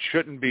ways, it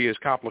shouldn't be as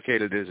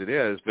complicated as it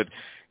is, but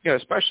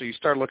especially you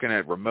start looking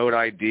at remote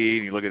ID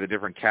and you look at the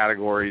different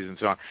categories and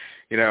so on.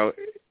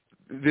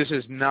 This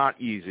is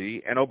not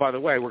easy. And, oh, by the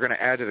way, we're going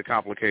to add to the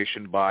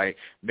complication by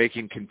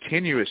making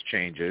continuous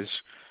changes.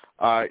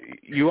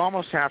 You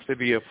almost have to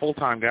be a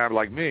full-time guy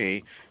like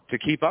me to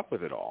keep up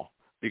with it all,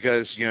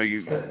 because,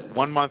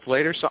 1 month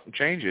later something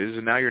changes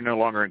and now you're no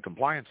longer in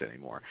compliance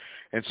anymore.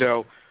 And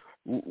so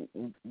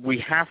we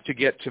have to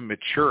get to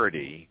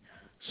maturity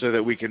so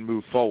that we can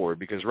move forward,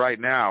 because right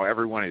now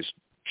everyone is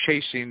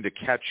chasing to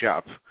catch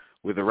up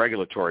with the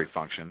regulatory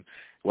function.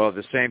 Well, at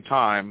the same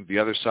time, the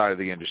other side of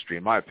the industry,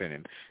 in my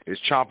opinion, is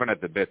chomping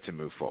at the bit to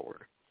move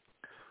forward.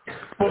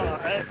 Well,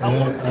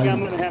 one thing I'm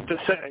going to have to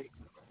say,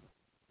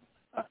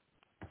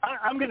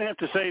 I'm going to have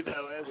to say,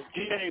 though, as a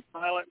GA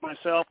pilot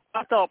myself,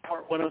 I thought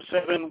Part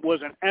 107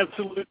 was an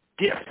absolute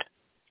gift.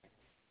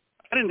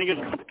 I didn't think it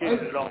was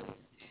complicated at all.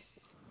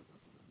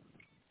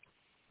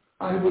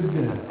 I'm going to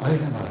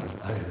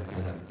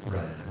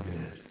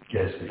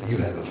guess that you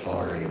have a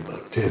FAR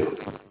book, too.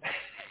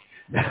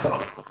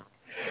 Now,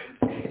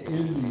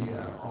 in the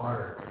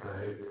ARC,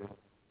 right,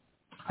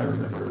 I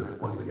remember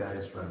one of the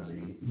guys from the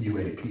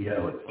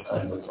UAPO at the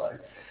time was like,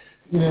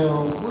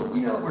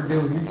 what we're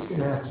doing, you're just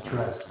going to have to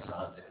trust us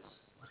on this.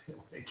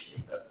 They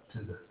came up to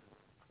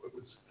what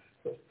was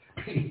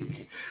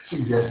being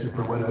suggested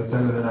for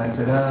 107, and I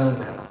said,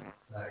 no.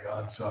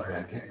 I'm sorry,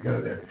 I can't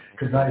go there,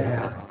 because I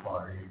have a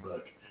FAR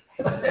book.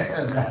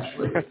 I've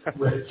actually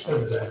read some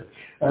of that.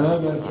 And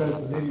I'm not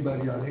trusting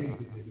anybody on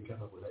anything that can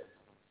come up with it.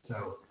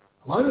 So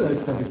a lot of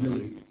that stuff is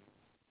really,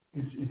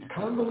 it's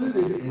convoluted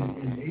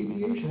in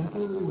aviation. I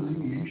thought it was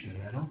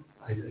aviation.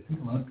 I think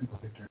a lot of people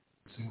think they're in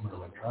the consumer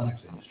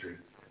electronics industry.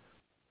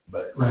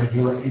 But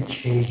you're right, it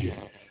changes.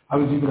 I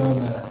was even on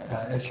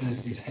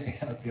SUSD's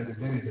Hangout the other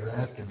day. They were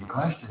asking me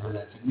questions, and I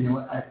said,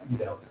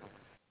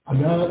 I'm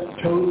not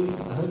totally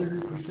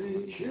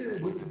 100% sure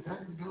what's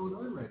exactly going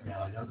on right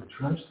now. I know the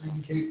Trump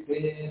thing kicked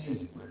in,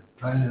 and we're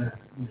trying to,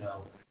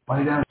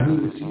 find out who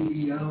the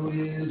CEO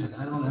is, and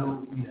I don't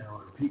know,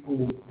 are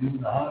people doing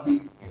the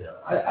hobby?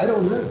 I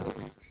don't know.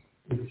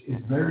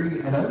 It's very,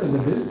 and I'm in the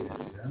business,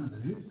 I'm in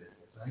the news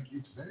business. Like,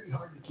 it's very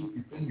hard to keep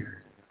your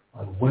finger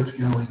on what's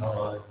going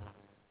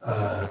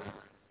on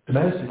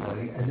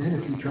domestically, and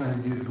then if you try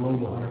and do the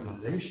global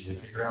harmonization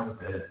and figure out what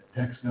the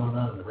heck's going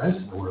on in the rest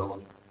of the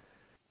world,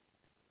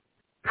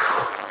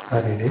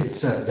 I mean,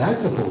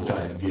 that's a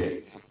full-time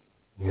gig,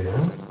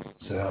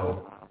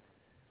 So,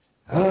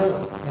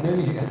 and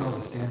then you have all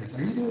the standards.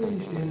 Are you doing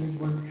any standards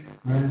work,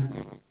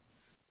 Ryan?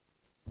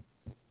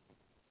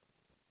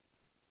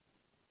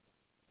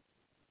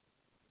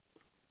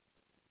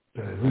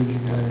 Did I lose you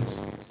guys?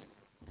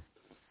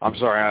 I'm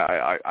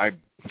sorry, I'm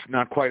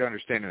not quite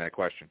understanding that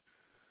question.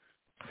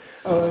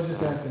 Oh, I was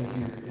just asking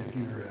if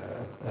you're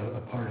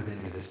a part of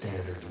any of the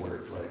standards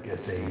work, like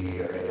SAE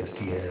or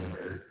ASTM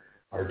or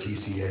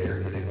RTCA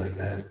or anything like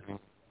that.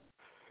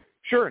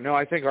 Sure. No,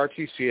 I think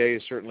RTCA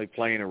is certainly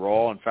playing a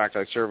role. In fact,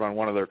 I serve on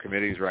one of their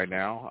committees right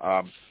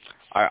now.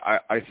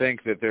 I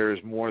think that there is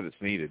more that's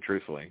needed,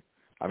 truthfully.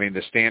 I mean,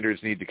 the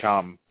standards need to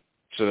come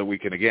so that we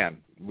can, again,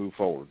 move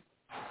forward.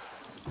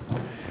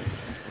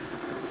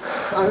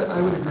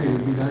 I would agree. It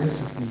would be nice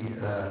if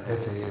the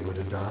FAA would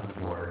adopt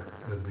more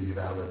of the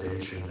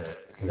validation that,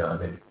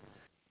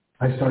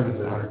 I started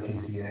with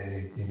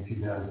RTCA in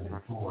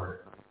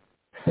 2004,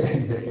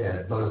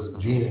 and both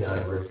Gene and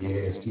I were at the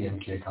ASTM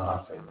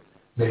kickoff in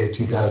May of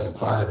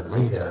 2005 in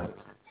Reno,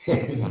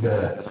 and,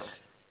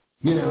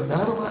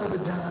 not a lot of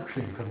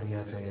adoption from the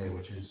FAA,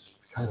 which is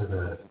kind of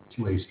a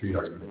two-way street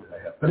argument that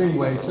I have. But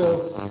anyway,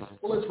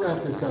 let's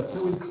wrap this up.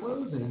 So in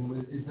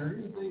closing, is there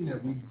anything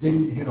that we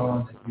didn't hit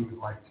on that you would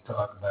like to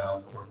talk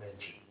about or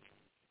mention?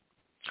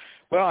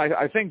 Well,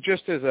 I think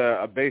just as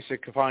a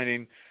basic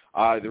finding,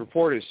 the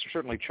report is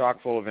certainly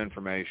chock full of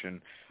information.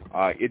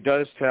 It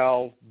does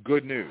tell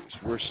good news.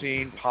 We're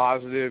seeing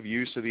positive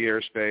use of the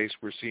airspace.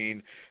 We're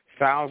seeing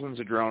thousands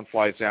of drone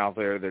flights out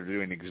there that are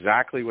doing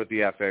exactly what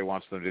the FAA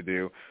wants them to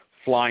do,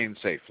 flying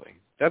safely.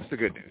 That's the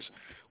good news.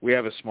 We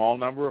have a small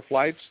number of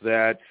flights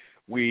that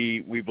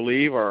we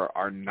believe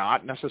are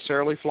not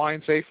necessarily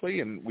flying safely,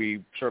 and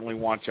we certainly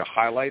want to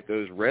highlight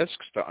those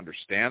risks to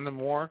understand them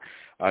more,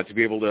 to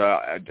be able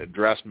to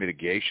address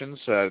mitigations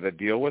that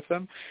deal with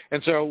them.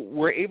 And so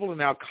we're able to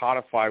now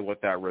codify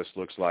what that risk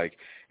looks like.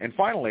 And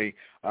finally,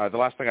 the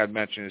last thing I'd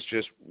mention is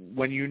just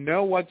when you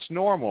know what's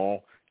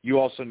normal, you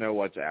also know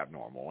what's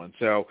abnormal. And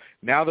so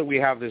now that we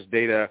have this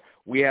data,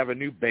 we have a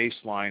new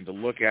baseline to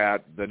look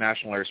at the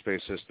National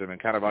Airspace System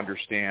and kind of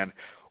understand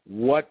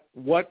what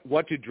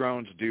do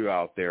drones do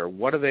out there?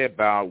 What are they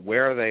about?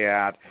 Where are they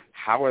at?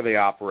 How are they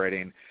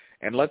operating?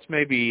 And let's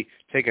maybe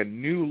take a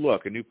new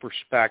look, a new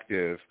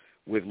perspective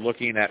with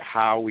looking at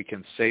how we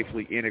can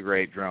safely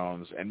integrate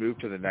drones and move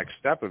to the next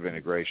step of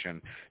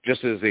integration,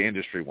 just as the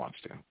industry wants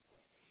to.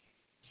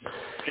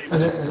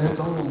 And that's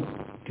all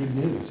good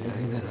news. Yeah,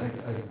 amen.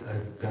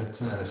 That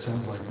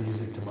sounds like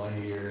music to my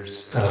ears.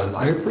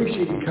 I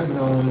appreciate you coming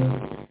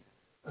on.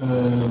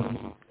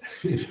 Hopefully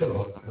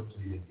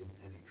you didn't get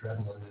any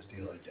trouble on this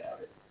deal. I doubt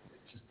it.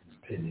 It's just an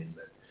opinion.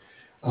 But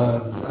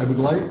I would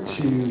like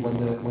to,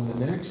 when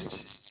the next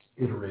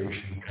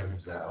iteration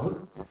comes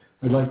out,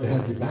 I'd like to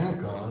have you back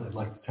on. I'd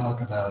like to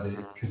talk about it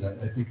because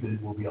I think that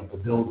we'll be able to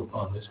build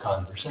upon this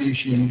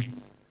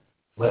conversation.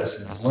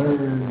 Lessons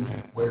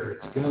learned, where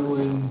it's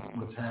going,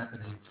 what's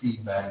happening,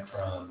 feedback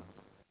from,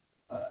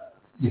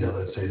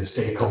 let's say the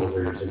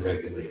stakeholders and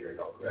regulator and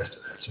all the rest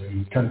of that. So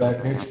you come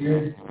back next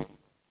year?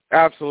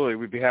 Absolutely.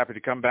 We'd be happy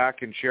to come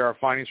back and share our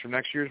findings from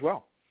next year as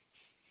well.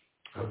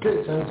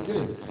 Okay, sounds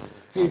good.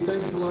 Hey,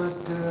 thanks a lot,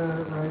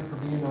 Ryan, for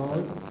being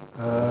on.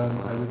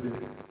 I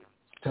would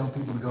tell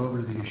people to go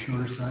over to the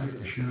Assure site,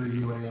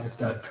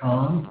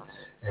 AssureUAS.com,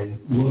 and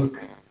look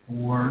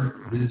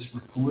for this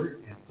report.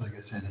 Like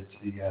I said, it's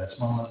the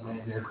Small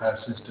Unmanned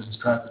Aircraft Systems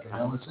Traffic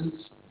Analysis,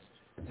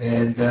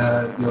 and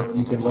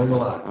you can learn a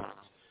lot.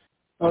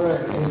 All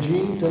right, and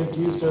Gene, thank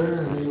you,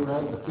 sir. I know you were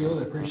out in the field.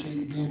 I appreciate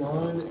you being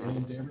on,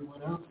 and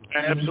everyone else.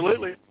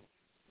 Absolutely.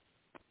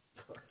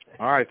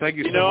 All right, thank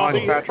you so much,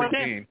 Patrick,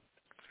 Gene.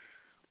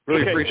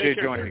 Really appreciate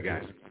joining you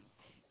guys.